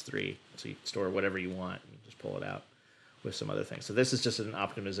to S3. So you store whatever you want and just pull it out with some other things. So this is just an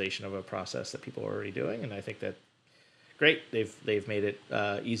optimization of a process that people are already doing. And I think that great. They've made it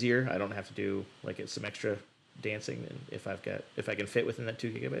easier. I don't have to do it's some extra dancing. And if I can fit within that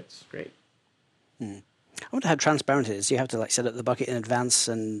 2 gigabits, great. I wonder how transparent it is. Do you have to set up the bucket in advance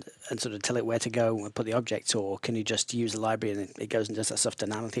and sort of tell it where to go and put the objects, or can you just use the library and it goes and does that stuff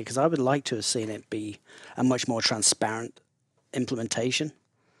dynamically? Because I would like to have seen it be a much more transparent implementation.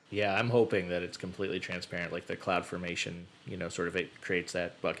 Yeah, I'm hoping that it's completely transparent, like the CloudFormation, sort of it creates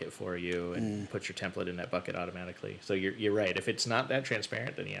that bucket for you and puts your template in that bucket automatically. So you're right. If it's not that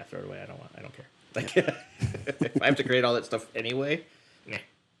transparent, then yeah, throw it away. I don't care. If I have to create all that stuff anyway, nah.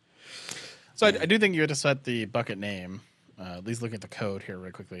 So I do think you had to set the bucket name. At least looking at the code here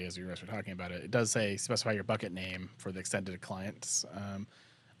really quickly as you guys were talking about it. It does say specify your bucket name for the extended clients.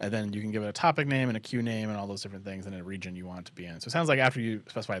 And then you can give it a topic name and a queue name and all those different things and a region you want it to be in. So it sounds like after you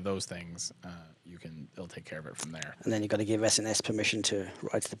specify those things, it'll take care of it from there. And then you've got to give SNS permission to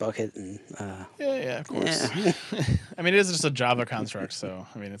write to the bucket. And yeah, of course. Yeah. I mean, it is just a Java construct, so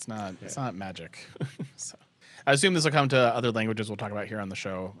I mean, it's not magic. So I assume this will come to other languages we'll talk about here on the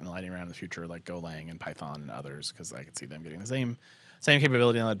show in the lightning round in the future, like Golang and Python and others, because I could see them getting the same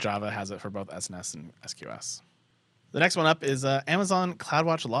capability, and that Java has it for both SNS and SQS. The next one up is Amazon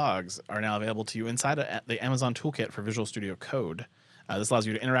CloudWatch logs are now available to you inside the Amazon Toolkit for Visual Studio Code. This allows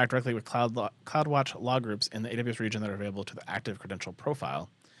you to interact directly with CloudWatch log groups in the AWS region that are available to the active credential profile.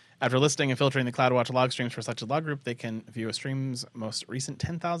 After listing and filtering the CloudWatch log streams for such a log group, they can view a stream's most recent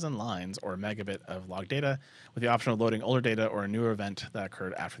 10,000 lines or a megabit of log data with the option of loading older data or a newer event that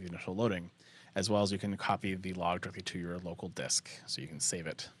occurred after the initial loading, as well as you can copy the log directly to your local disk so you can save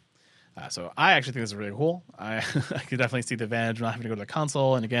it. So I actually think this is really cool. I could definitely see the advantage of not having to go to the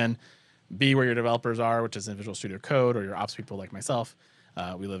console and, again, be where your developers are, which is in Visual Studio Code, or your ops people like myself.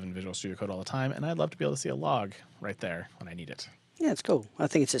 We live in Visual Studio Code all the time, and I'd love to be able to see a log right there when I need it. yeah, it's cool. I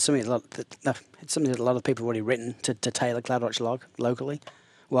think it's something that a lot of people have already written to tailor CloudWatch log locally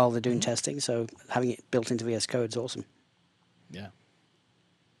while they're doing testing. So having it built into VS Code is awesome. Yeah.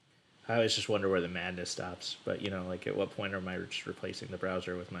 I always just wonder where the madness stops. But, at what point am I just replacing the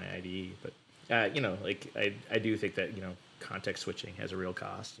browser with my IDE? But, I do think that, context switching has a real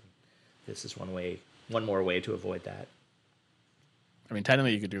cost. This is one more way to avoid that. I mean,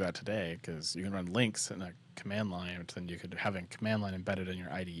 technically, you could do that today because you can run links in a command line, which then you could have a command line embedded in your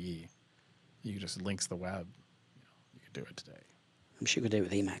IDE. You could just links the web. You could do it today. I'm sure you could do it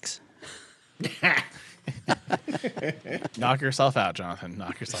with Emacs. Knock yourself out, Jonathan.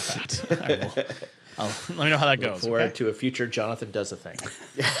 Knock yourself out. Let me know how that Look goes. forward Okay? to a future Jonathan does a thing.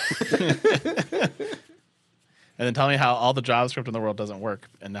 And then tell me how all the JavaScript in the world doesn't work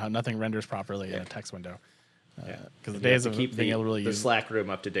and how nothing renders properly in a text window. Because the days of keep being able to really the use Slack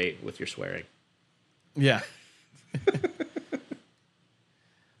room up to date with your swearing. Yeah.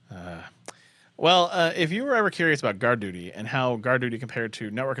 Well, if you were ever curious about guard duty and how guard duty compared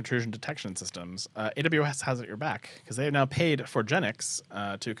to network intrusion detection systems, AWS has it your back because they have now paid for Genix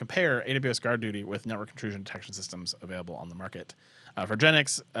to compare AWS guard duty with network intrusion detection systems available on the market. For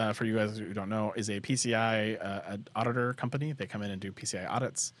Genix, for you guys who don't know, is a PCI auditor company. They come in and do PCI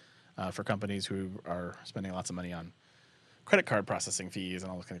audits for companies who are spending lots of money on credit card processing fees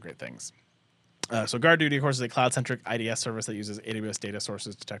and all those kind of great things. So GuardDuty, of course, is a cloud-centric IDS service that uses AWS data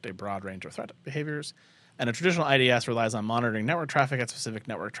sources to detect a broad range of threat behaviors. And a traditional IDS relies on monitoring network traffic at specific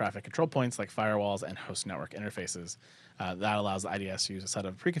network traffic control points like firewalls and host network interfaces. That allows the IDS to use a set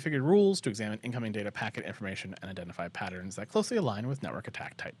of pre-configured rules to examine incoming data packet information and identify patterns that closely align with network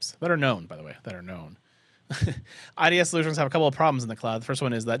attack types. That are known, by the way, that are known. IDS solutions have a couple of problems in the cloud. The first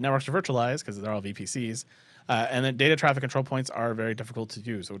one is that networks are virtualized because they're all VPCs. And then data traffic control points are very difficult to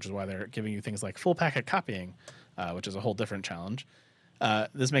use, which is why they're giving you things like full packet copying, which is a whole different challenge.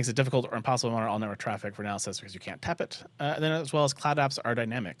 This makes it difficult or impossible to monitor all network traffic for analysis because you can't tap it. And then as well as cloud apps are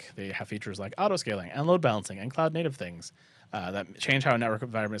dynamic. They have features like auto-scaling and load balancing and cloud-native things that change how a network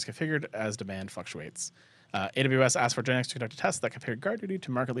environment is configured as demand fluctuates. AWS asked for Genix to conduct a test that compared GuardDuty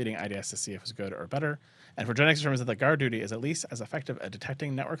to market-leading IDS to see if it was good or better. And for Genix determines that the GuardDuty is at least as effective at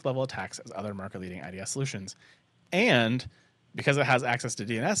detecting network-level attacks as other market-leading IDS solutions. And because it has access to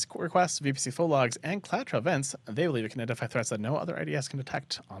DNS requests, VPC flow logs, and CloudTrail events, they believe it can identify threats that no other IDS can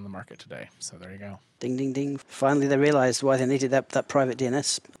detect on the market today. So there you go. Ding, ding, ding. Finally, they realized why they needed that private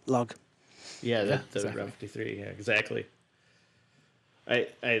DNS log. Yeah, the exactly. Route 53. Yeah, exactly.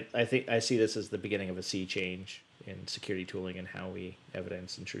 I think I see this as the beginning of a sea change in security tooling and how we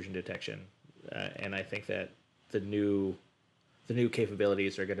evidence intrusion detection, and I think that the new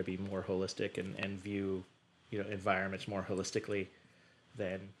capabilities are going to be more holistic and view environments more holistically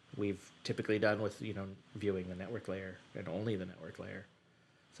than we've typically done with viewing the network layer and only the network layer.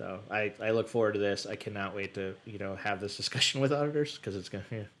 So I look forward to this. I cannot wait to have this discussion with auditors because it's going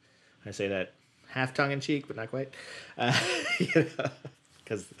to. I say that half tongue in cheek, but not quite.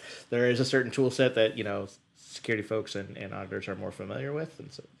 Because there is a certain tool set that security folks and auditors are more familiar with,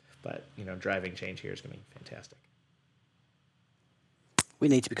 and so but driving change here is going to be fantastic. We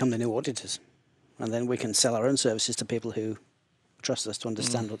need to become the new auditors, and then we can sell our own services to people who trust us to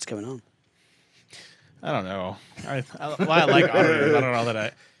understand what's going on. I don't know. I like auditors. I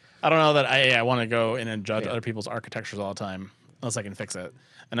don't know that I want to go in and judge other people's architectures all the time unless I can fix it.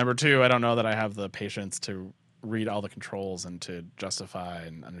 And number two, I don't know that I have the patience to read all the controls and to justify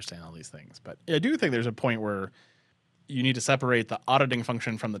and understand all these things. But I do think there's a point where you need to separate the auditing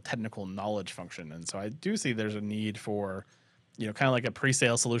function from the technical knowledge function. And so I do see there's a need for, kind of like a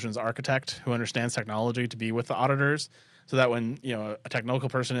pre-sale solutions architect who understands technology to be with the auditors so that when, a technical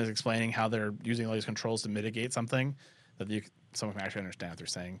person is explaining how they're using all these controls to mitigate something, that someone can actually understand what they're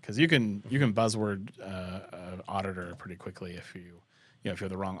saying. Because you can buzzword an auditor pretty quickly if you're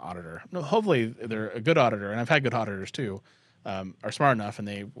the wrong auditor. No, hopefully they're a good auditor, and I've had good auditors too, are smart enough and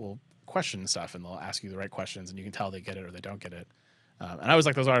they will question stuff and they'll ask you the right questions and you can tell they get it or they don't get it. And I always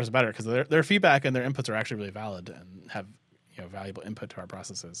like those auditors better because their feedback and their inputs are actually really valid and have valuable input to our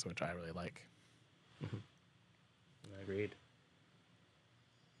processes, which I really like. Mm-hmm. Agreed.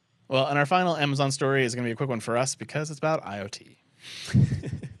 Well, and our final Amazon story is going to be a quick one for us because it's about IoT.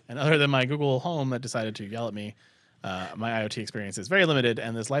 And other than my Google Home that decided to yell at me, my IoT experience is very limited,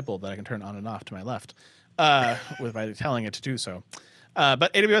 and this light bulb that I can turn on and off to my left by telling it to do so.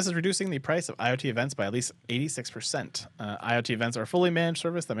 But AWS is reducing the price of IoT events by at least 86%. IoT events are a fully managed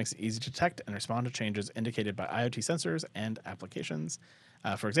service that makes it easy to detect and respond to changes indicated by IoT sensors and applications.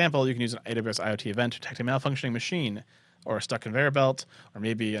 For example, you can use an AWS IoT event to detect a malfunctioning machine, or a stuck conveyor belt, or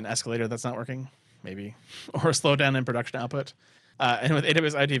maybe an escalator that's not working, maybe, or a slowdown in production output. And with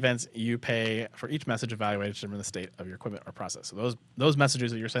AWS IoT events, you pay for each message evaluated to determine the state of your equipment or process. So those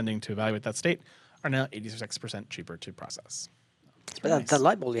messages that you're sending to evaluate that state are now 86% cheaper to process. But that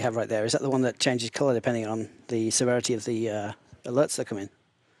light bulb you have right there, is that the one that changes color depending on the severity of the alerts that come in?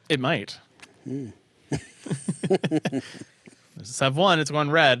 It might. Just have one, it's going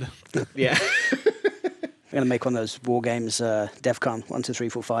red. Yeah. I'm going to make one of those War Games DEFCON 1, 2, 3,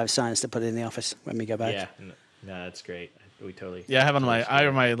 4, 5 signs to put in the office when we go back. Yeah. No, that's great. We totally. Yeah, I have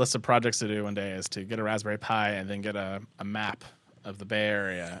on my list of projects to do one day is to get a Raspberry Pi and then get a map of the Bay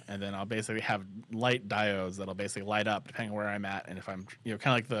Area, and then I'll basically have light diodes that'll basically light up depending on where I'm at, and if I'm, kind of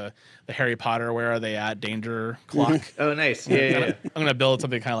like the Harry Potter, where are they at, danger clock. Oh, nice. Yeah. I'm gonna build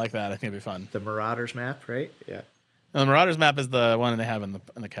something kind of like that. I think it'd be fun. The Marauders map, right? Yeah. And the Marauders map is the one they have in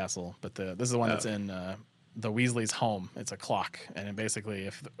the castle, but this is the one that's in the Weasley's home. It's a clock, and it basically,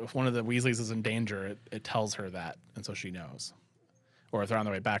 if one of the Weasleys is in danger, it tells her that, and so she knows. Or if they're on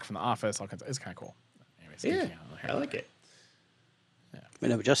their way back from the office, it's kind of cool. Anyway, I like it. I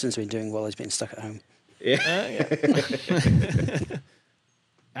know what Justin's been doing while he's been stuck at home. Yeah.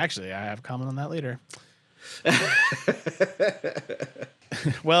 Actually, I have a comment on that later.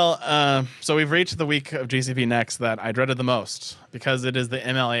 Well, so we've reached the week of GCP Next that I dreaded the most because it is the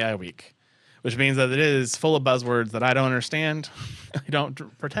MLAI week, which means that it is full of buzzwords that I don't understand. I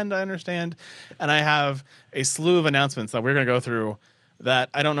don't pretend I understand. And I have a slew of announcements that we're going to go through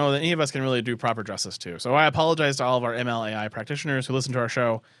that I don't know that any of us can really do proper justice to. So I apologize to all of our MLAI practitioners who listen to our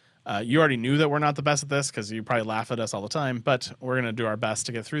show. You already knew that we're not the best at this because you probably laugh at us all the time, but we're going to do our best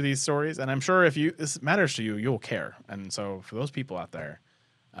to get through these stories. And I'm sure if this matters to you, you'll care. And so for those people out there,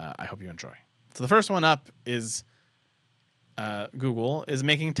 I hope you enjoy. So the first one up is Google is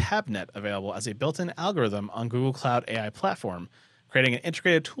making TabNet available as a built-in algorithm on Google Cloud AI platform, creating an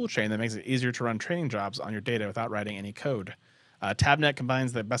integrated tool chain that makes it easier to run training jobs on your data without writing any code. TabNet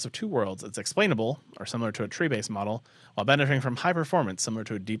combines the best of two worlds. It's explainable, or similar to a tree-based model, while benefiting from high performance, similar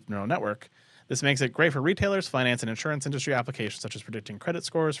to a deep neural network. This makes it great for retailers, finance, and insurance industry applications such as predicting credit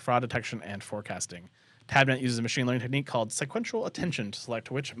scores, fraud detection, and forecasting. TabNet uses a machine learning technique called sequential attention to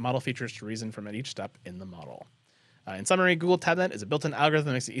select which model features to reason from at each step in the model. In summary, Google TabNet is a built-in algorithm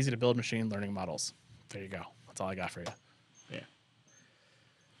that makes it easy to build machine learning models. There you go. That's all I got for you. Yeah.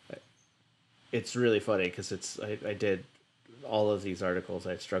 It's really funny because I did all of these articles.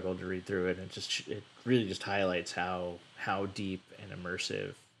 I struggled to read through it, and it really just highlights how deep and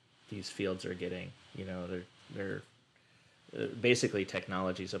immersive these fields are getting. They're basically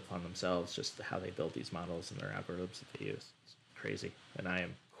technologies upon themselves, just how they build these models and their algorithms that they use. It's crazy, and I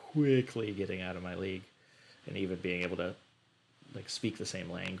am quickly getting out of my league, and even being able to speak the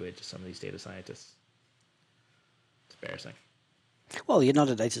same language as some of these data scientists. It's embarrassing. Well, you're not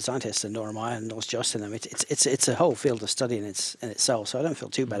a data scientist, and nor am I, and nor's Justin. I mean, it's a whole field of study in itself. So I don't feel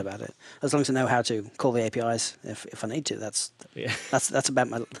too bad about it, as long as I know how to call the APIs if I need to. That's about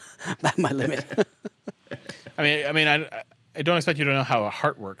my limit. I mean, I don't expect you to know how a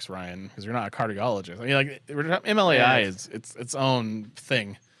heart works, Ryan, because you're not a cardiologist. I mean, MLAI is its own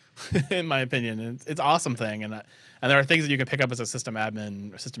thing, in my opinion. And it's an awesome thing, and there are things that you can pick up as a system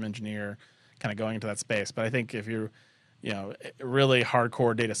admin, system engineer, kind of going into that space. But I think if you're really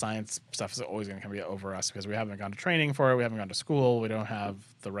hardcore data science stuff is always going to be over us because we haven't gone to training for it. We haven't gone to school. We don't have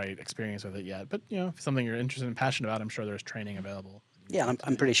the right experience with it yet. But, if it's something you're interested and passionate about, I'm sure there's training available. Yeah,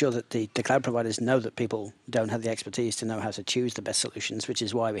 I'm pretty sure that the cloud providers know that people don't have the expertise to know how to choose the best solutions, which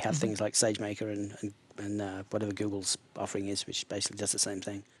is why we have things like SageMaker and whatever Google's offering is, which basically does the same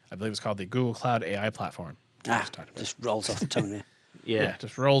thing. I believe it's called the Google Cloud AI platform. Just rolls off the tongue there. Yeah,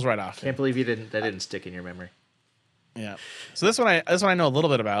 just rolls right off. Can't believe that didn't stick in your memory. Yeah. So this one I know a little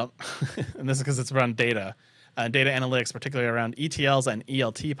bit about, and this is because it's around data analytics, particularly around ETLs and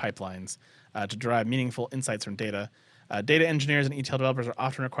ELT pipelines to derive meaningful insights from data. Data engineers and ETL developers are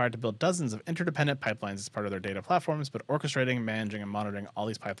often required to build dozens of interdependent pipelines as part of their data platforms, but orchestrating, managing, and monitoring all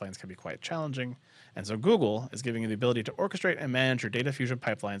these pipelines can be quite challenging. And so Google is giving you the ability to orchestrate and manage your data fusion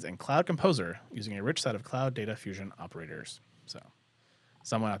pipelines in Cloud Composer using a rich set of cloud data fusion operators. So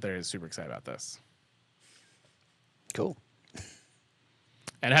someone out there is super excited about this. Cool.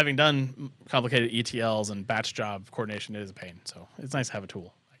 And having done complicated ETLs and batch job coordination, it is a pain. So it's nice to have a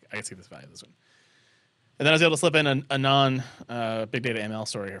tool. I can see this value of this one. And then I was able to slip in a non-big data ML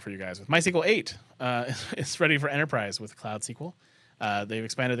story here for you guys. With MySQL 8, it's ready for enterprise with Cloud SQL. They've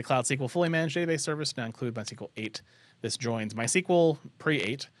expanded the Cloud SQL fully managed database service to now include MySQL 8. This joins MySQL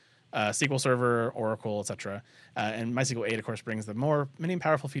pre-8, SQL Server, Oracle, etc. And MySQL 8, of course, brings the many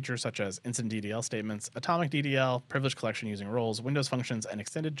powerful features such as instant DDL statements, atomic DDL, privilege collection using roles, Windows functions, and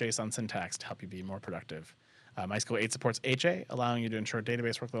extended JSON syntax to help you be more productive. MySQL 8 supports HA, allowing you to ensure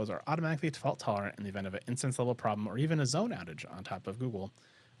database workloads are automatically fault tolerant in the event of an instance level problem or even a zone outage on top of Google,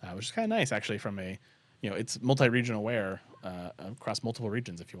 which is kind of nice actually from it's multi-region aware across multiple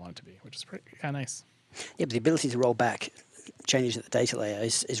regions if you want it to be, which is pretty kind of nice. Yeah, but the ability to roll back changes at the data layer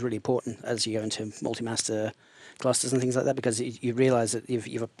is really important as you go into multi-master clusters and things like that, because you realize that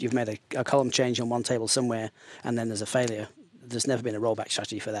you've made a column change on one table somewhere and then there's a failure. There's never been a rollback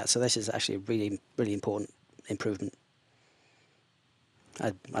strategy for that, so this is actually a really, really important improvement.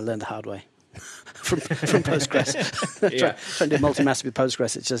 I learned the hard way from Postgres. Trying to do multi-master with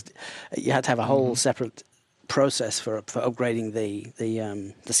Postgres, it's just you had to have a whole separate process for upgrading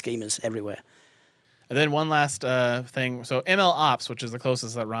the schemas everywhere. And then one last thing. So ML ops, which is the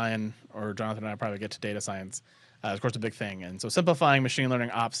closest that Ryan or Jonathan and I probably get to data science, is of course a big thing. And so simplifying machine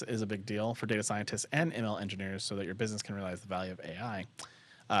learning ops is a big deal for data scientists and ML engineers so that your business can realize the value of AI.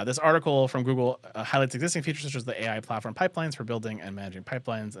 This article from Google highlights existing features such as the AI platform pipelines for building and managing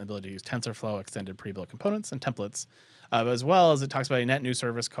pipelines, and the ability to use TensorFlow, extended pre-built components, and templates, as well as it talks about a net new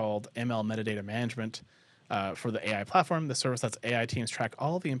service called ML Metadata Management for the AI platform. The service lets AI teams track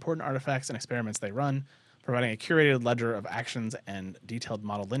all of the important artifacts and experiments they run, providing a curated ledger of actions and detailed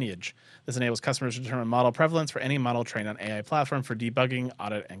model lineage. This enables customers to determine model prevalence for any model trained on AI platform for debugging,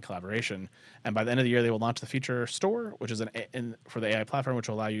 audit, and collaboration. And by the end of the year, they will launch the feature store, which is for the AI platform, which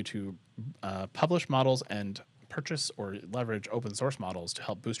will allow you to publish models and purchase or leverage open source models to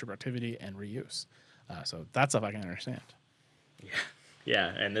help boost your productivity and reuse. So that's stuff I can understand. Yeah,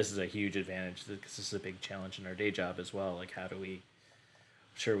 and this is a huge advantage because this is a big challenge in our day job as well. Like, how do we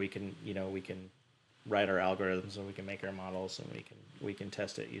can write our algorithms and we can make our models and we can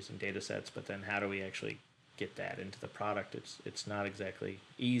test it using data sets, but then how do we actually get that into the product? It's not exactly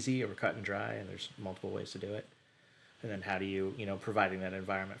easy or cut and dry, and there's multiple ways to do it. And then how do you providing that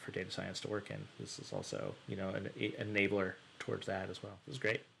environment for data science to work in? This is also an enabler towards that as well. This is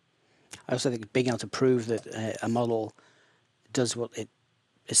great. I also think being able to prove that a model does what it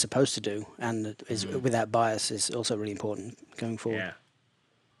is supposed to do and is without bias is also really important going forward.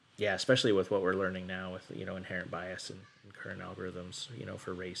 Yeah, especially with what we're learning now with inherent bias in current algorithms,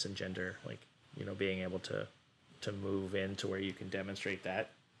 for race and gender, like being able to move into where you can demonstrate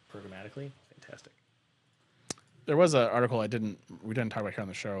that programmatically. Fantastic. There was an article we didn't talk about here on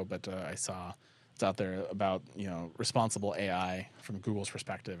the show, but I saw it's out there about responsible AI from Google's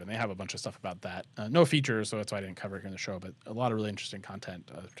perspective, and they have a bunch of stuff about that. No features, so that's why I didn't cover it here in the show, but a lot of really interesting content,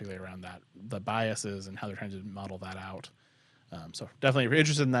 particularly around that, the biases and how they're trying to model that out. So definitely, if you're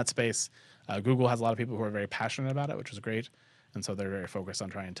interested in that space, Google has a lot of people who are very passionate about it, which is great, and so they're very focused on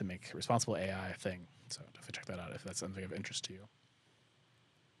trying to make responsible AI a thing. So definitely check that out if that's something of interest to you.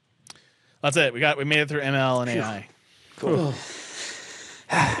 That's it. We made it through ML and AI. Cool.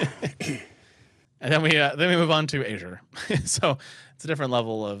 And then we move on to Azure. So it's a different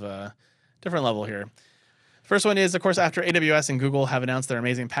level here. First one is, of course, after AWS and Google have announced their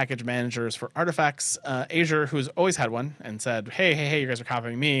amazing package managers for artifacts, Azure, who's always had one and said, hey, you guys are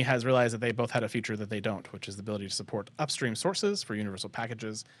copying me, has realized that they both had a feature that they don't, which is the ability to support upstream sources for universal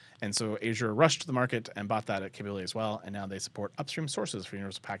packages. And so Azure rushed to the market and bought that capability as well, and now they support upstream sources for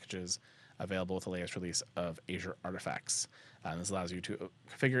universal packages available with the latest release of Azure Artifacts. This allows you to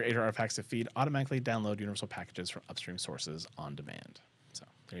configure Azure Artifacts to feed automatically download universal packages from upstream sources on demand. So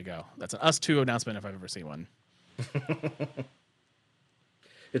there you go. That's an Us 2 announcement if I've ever seen one.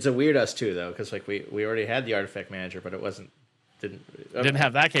 It's a weird Us 2 though, because like we already had the artifact manager, but it didn't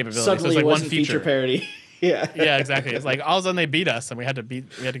have that capability. Suddenly, so it's like one feature parity. Yeah, exactly. It's like all of a sudden they beat us, and we had to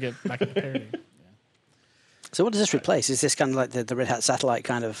get back into parity. Yeah. So what does this replace? Is this kind of like the Red Hat Satellite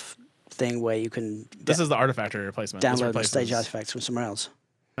kind of thing where you can? This is the Artifactory replacement. Download the stage artifacts from somewhere else.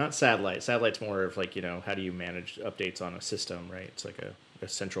 Not satellite. Satellite's more of like how do you manage updates on a system, right? It's like a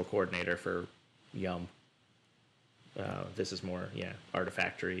central coordinator for Yum. This is more,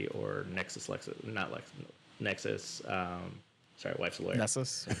 Artifactory or Nexus, Nexus. Sorry, wife's a lawyer.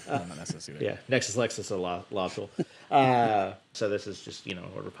 Nessus? Not Nessus either. Yeah, Nexus Lexus, a law tool. So this is just,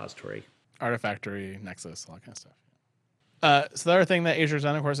 a repository. Artifactory, Nexus, all that kind of stuff. So the other thing that Azure's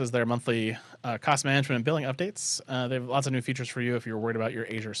done, of course, is their monthly cost management and billing updates. They have lots of new features for you if you're worried about your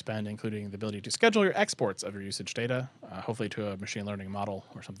Azure spend, including the ability to schedule your exports of your usage data, hopefully to a machine learning model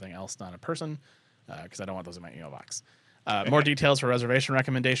or something else, not a person, because I don't want those in my email box. More details for reservation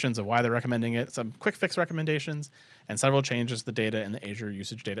recommendations of why they're recommending it, some quick fix recommendations, and several changes to the data in the Azure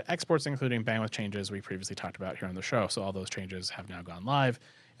usage data exports, including bandwidth changes we previously talked about here on the show. So all those changes have now gone live,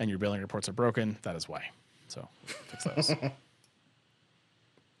 and your billing reports are broken. That is why. So fix those.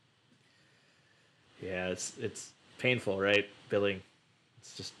 Yeah, it's painful, right? Billing,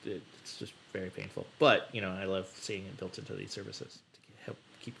 it's just very painful. But I love seeing it built into these services to help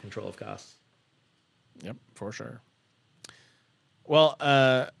keep control of costs. Yep, for sure. Well,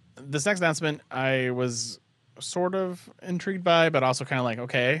 this next announcement I was sort of intrigued by, but also kind of like,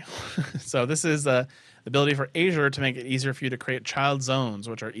 okay. So this is the ability for Azure to make it easier for you to create child zones,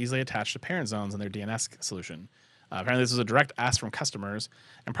 which are easily attached to parent zones in their DNS solution. Apparently, this was a direct ask from customers.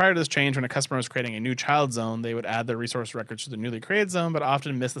 And prior to this change, when a customer was creating a new child zone, they would add their resource records to the newly created zone, but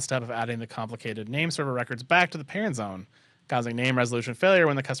often miss the step of adding the complicated name server records back to the parent zone. causing name resolution failure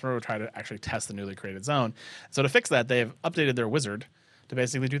when the customer would try to actually test the newly created zone. So to fix that, they've updated their wizard to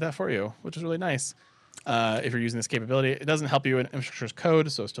basically do that for you, which is really nice. If you're using this capability, it doesn't help you in infrastructure as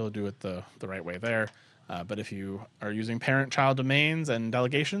code, so still do it the right way there. But if you are using parent-child domains and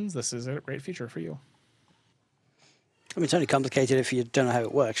delegations, this is a great feature for you. I mean, it's only complicated if you don't know how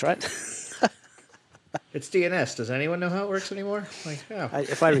it works, right? It's DNS. Does anyone know how it works anymore?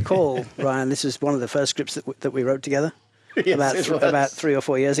 If I recall, Ryan, this was one of the first scripts that we wrote together Yes, about 3 or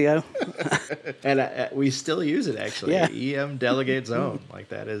 4 years ago. And we still use it actually. Yeah. EM delegate zone, like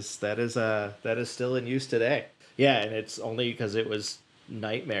that is still in use today. Yeah, and it's only because it was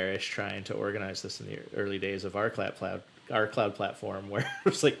nightmarish trying to organize this in the early days of our cloud platform, where it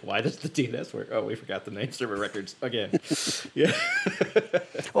was like, why does the DNS work? Oh, we forgot the name server records again. Yeah.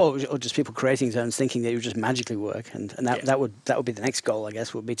 or just people creating zones thinking they would just magically work, and that would be the next goal, I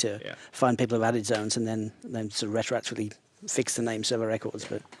guess, would be to find people who've added zones and then sort of retroactively fix the name server records.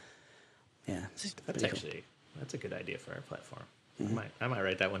 But yeah, that's a good idea for our platform. Mm-hmm. I might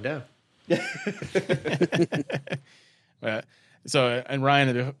write that one down. So, and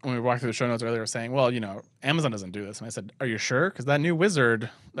Ryan, when we walked through the show notes earlier, was saying, well, Amazon doesn't do this. And I said, are you sure? Because that new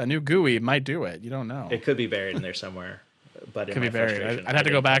wizard, that new GUI might do it. You don't know. It could be buried in there somewhere. But it could be buried. I'd have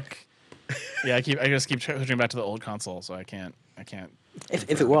to go back. Yeah, I just keep switching back to the old console, so I can't.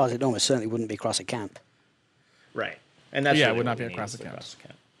 If it was, it almost certainly wouldn't be cross-account. Right. And that's it would not be a cross-account.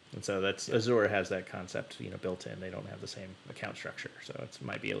 And so Azure has that concept, built in. They don't have the same account structure, so it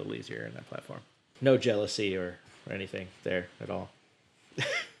might be a little easier in that platform. No jealousy or anything there at all.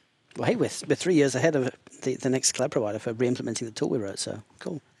 Well, hey, we're 3 years ahead of the next cloud provider for re-implementing the tool we wrote, so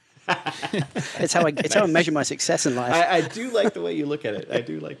cool. It's how I measure my success in life. I do like the way you look at it. I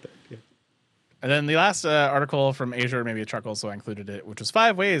do like that. Yeah. And then the last article from Azure made me chuckle, so I included it, which was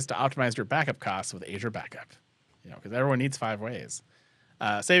 5 ways to optimize your backup costs with Azure Backup. Because everyone needs 5 ways.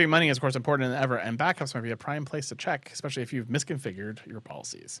 Saving money is, of course, important than ever, and backups might be a prime place to check, especially if you've misconfigured your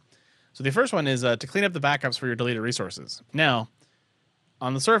policies. So the first one is to clean up the backups for your deleted resources. Now,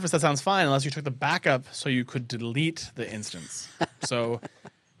 on the surface, that sounds fine unless you took the backup so you could delete the instance. So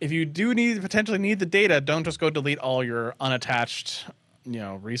if you do potentially need the data, don't just go delete all your unattached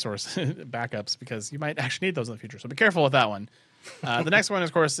resource backups, because you might actually need those in the future. So be careful with that one. The next one,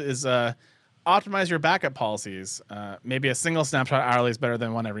 of course, is optimize your backup policies. Maybe a single snapshot hourly is better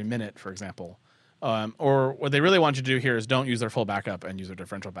than one every minute, for example. Or what they really want you to do here is don't use their full backup and use their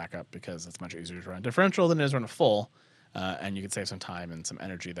differential backup, because it's much easier to run a differential than it is to run a full, and you can save some time and some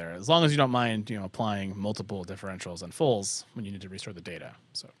energy there, as long as you don't mind applying multiple differentials and fulls when you need to restore the data.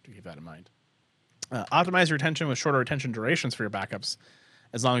 So do keep that in mind. Optimize your retention with shorter retention durations for your backups,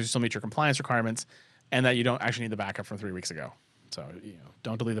 as long as you still meet your compliance requirements and that you don't actually need the backup from 3 weeks ago. So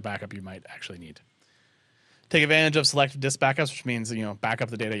don't delete the backup you might actually need. Take advantage of selective disk backups, which means back up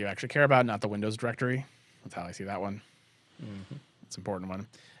the data you actually care about, not the Windows directory. That's how I see that one. Mm-hmm. It's an important one.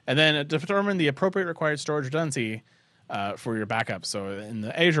 And then determine the appropriate required storage redundancy for your backup. So in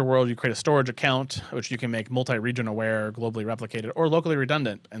the Azure world, you create a storage account, which you can make multi-region aware, globally replicated, or locally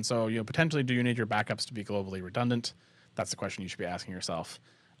redundant. And so potentially, do you need your backups to be globally redundant? That's the question you should be asking yourself.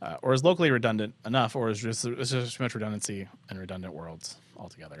 Or is locally redundant enough, or is just too much redundancy in redundant worlds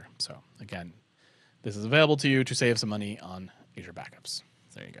altogether? So again, this is available to you to save some money on Azure backups.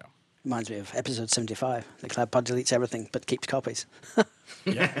 There you go. Reminds me of episode 75. The cloud pod deletes everything but keeps copies.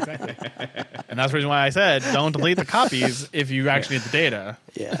 Yeah, exactly. And that's the reason why I said don't delete the copies if you actually need the data.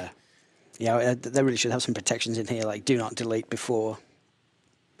 Yeah. Yeah, they really should have some protections in here, like do not delete before,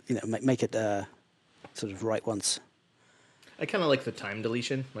 make it sort of right once. I kind of like the time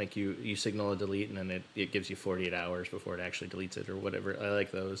deletion. Like you signal a delete and then it gives you 48 hours before it actually deletes it or whatever. I like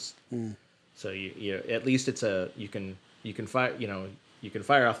those. Mm. So you at least it's you can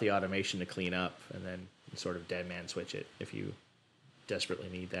fire off the automation to clean up and then sort of dead man switch it if you desperately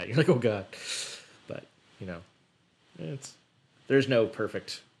need that. You're like, oh god, but there's no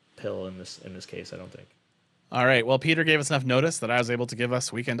perfect pill in this case, I don't think. All right. Well, Peter gave us enough notice that I was able to give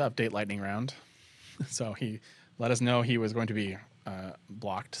us weekend update lightning round. So he let us know he was going to be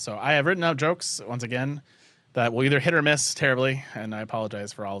blocked. So I have written out jokes once again that will either hit or miss terribly, and I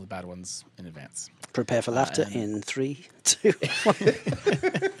apologize for all the bad ones in advance. Prepare for laughter in 3, 2, 1.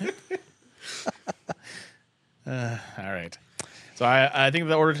 All right. So I think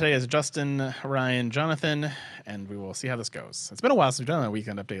the order today is Justin, Ryan, Jonathan, and we will see how this goes. It's been a while since we've done a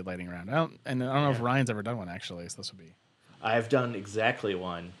weekend update lightning round. I don't know if Ryan's ever done one, actually, so this will be... I've done exactly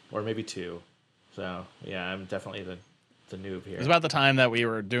one, or maybe 2. So, yeah, I'm definitely the noob here. It was about the time that we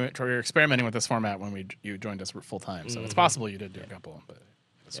were experimenting with this format when you joined us full time. So it's possible you did do a couple, but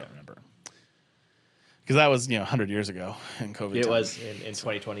I just don't remember. Because that was 100 years ago in COVID. It time. was in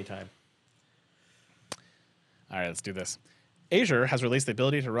 2020 time. All right, let's do this. Azure has released the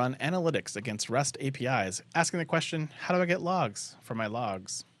ability to run analytics against REST APIs, asking the question, how do I get logs for my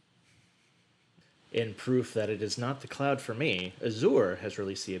logs? In proof that it is not the cloud for me, Azure has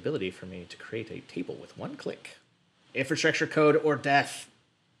released the ability for me to create a table with one click. Infrastructure code or death.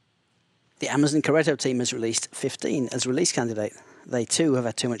 The Amazon Corretto team has released 15 as release candidate. They too have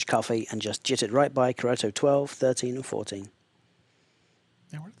had too much coffee and just jittered right by Corretto 12, 13, and 14.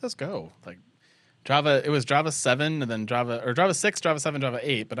 Yeah, where did those go? Like Java, it was Java 7 and then Java 6, Java 7, Java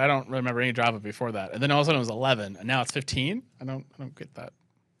 8, but I don't remember any Java before that. And then all of a sudden it was 11 and now it's 15. I don't get that.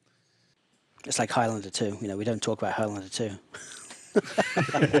 It's like Highlander 2. We don't talk about Highlander 2.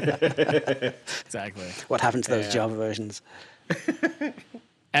 Exactly. What happened to those Java versions?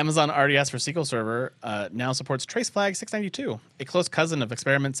 Amazon RDS for SQL Server now supports Traceflag 692, a close cousin of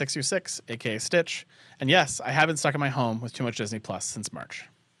Experiment 626, aka Stitch. And yes, I have been stuck in my home with too much Disney Plus since March.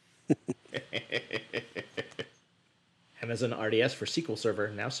 Amazon RDS for SQL Server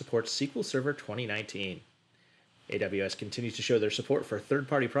now supports SQL Server 2019. AWS continues to show their support for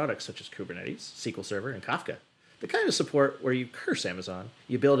third-party products such as Kubernetes, SQL Server, and Kafka. The kind of support where you curse Amazon,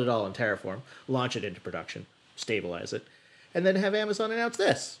 you build it all in Terraform, launch it into production, stabilize it, and then have Amazon announce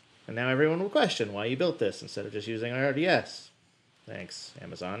this. And now everyone will question why you built this instead of just using RDS. Thanks,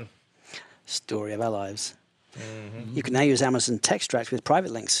 Amazon. Story of our lives. Mm-hmm. You can now use Amazon Textract with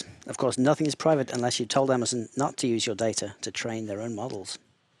private links. Of course, nothing is private unless you told Amazon not to use your data to train their own models.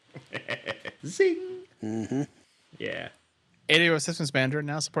 Zing! Mm-hmm. Yeah. AWS Systems Manager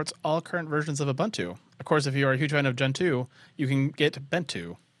now supports all current versions of Ubuntu. Of course, if you are a huge fan of Gentoo, you can get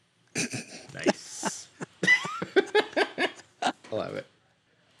Bentu. Nice. I love it.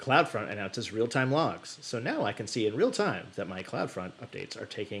 CloudFront announces real-time logs. So now I can see in real time that my CloudFront updates are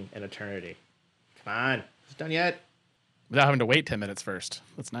taking an eternity. Come on. Is it done yet? Without having to wait 10 minutes first.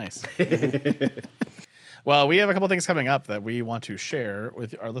 That's nice. Well, we have a couple things coming up that we want to share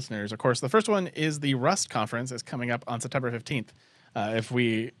with our listeners. Of course, the first one is the Rust conference is coming up on September 15th. If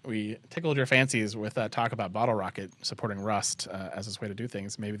we tickled your fancies with that talk about Bottle Rocket supporting Rust as its way to do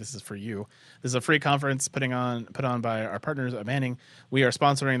things, maybe this is for you. This is a free conference put on by our partners at Manning. We are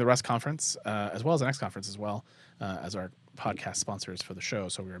sponsoring the Rust conference as well as the next conference as well as our podcast sponsors for the show.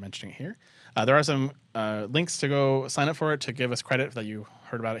 So we were mentioning it here. There are some links to go sign up for it to give us credit that you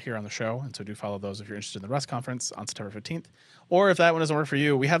heard about it here on the show. And so do follow those if you're interested in the Rust conference on September 15th. Or if that one doesn't work for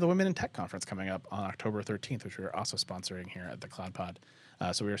you, we have the Women in Tech conference coming up on October 13th, which we're also sponsoring here at the Cloud Pod.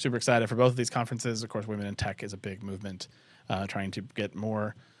 So we are super excited for both of these conferences. Of course, Women in Tech is a big movement trying to get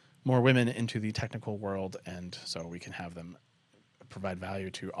more women into the technical world. And so we can have them provide value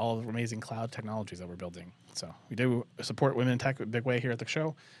to all of the amazing cloud technologies that we're building. So we do support Women in Tech a big way here at the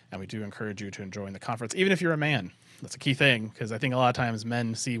show, and we do encourage you to join the conference, even if you're a man. That's a key thing, because I think a lot of times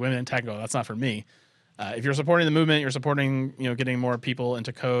men see Women in Tech and go, that's not for me. If you're supporting the movement, you're supporting getting more people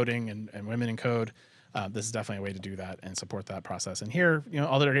into coding and women in code, this is definitely a way to do that and support that process. And here,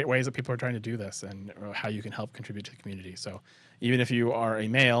 all the great ways that people are trying to do this and how you can help contribute to the community. So even if you are a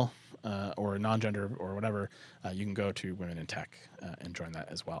male or a non-gender or whatever, you can go to Women in Tech and join that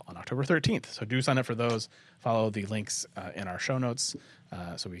as well on October 13th. So do sign up for those. Follow the links in our show notes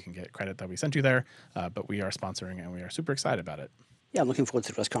so we can get credit that we sent you there. But we are sponsoring and we are super excited about it. Yeah, I'm looking forward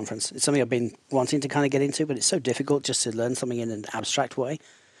to the Rust conference. It's something I've been wanting to kind of get into, but it's so difficult just to learn something in an abstract way.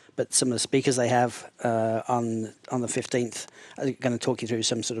 But some of the speakers they have on the 15th are going to talk you through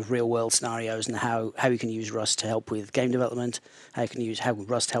some sort of real-world scenarios and how you can use Rust to help with game development, how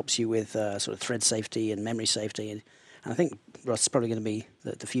Rust helps you with sort of thread safety and memory safety. And I think Rust's probably going to be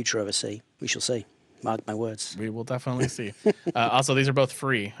the future of C. We shall see. Mark my words. We will definitely see. Also, these are both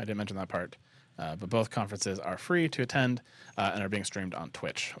free. I didn't mention that part. But both conferences are free to attend and are being streamed on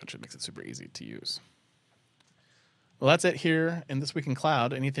Twitch, which makes it super easy to use. Well, that's it here in This Week in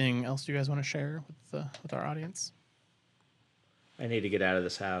Cloud. Anything else you guys want to share with our audience? I need to get out of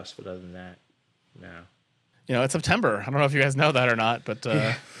this house, but other than that, no. It's September. I don't know if you guys know that or not, but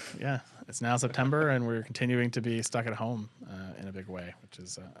yeah, it's now September, and we're continuing to be stuck at home in a big way, which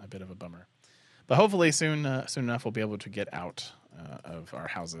is a bit of a bummer. But hopefully soon enough, we'll be able to get out of our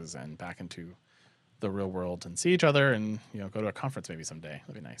houses and back into the real world and see each other and go to a conference maybe someday.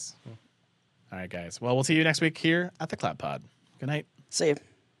 That'd be nice. All right, guys. Well, we'll see you next week here at the Cloud Pod. Good night. See you.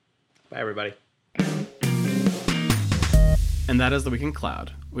 Bye, everybody. And that is The Week in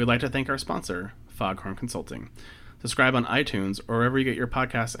Cloud. We'd like to thank our sponsor, Foghorn Consulting. Subscribe on iTunes or wherever you get your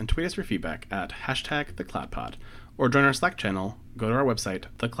podcasts and tweet us your feedback at #TheCloudPod. Or join our Slack channel, go to our website,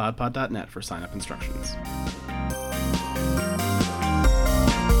 thecloudpod.net for sign-up instructions.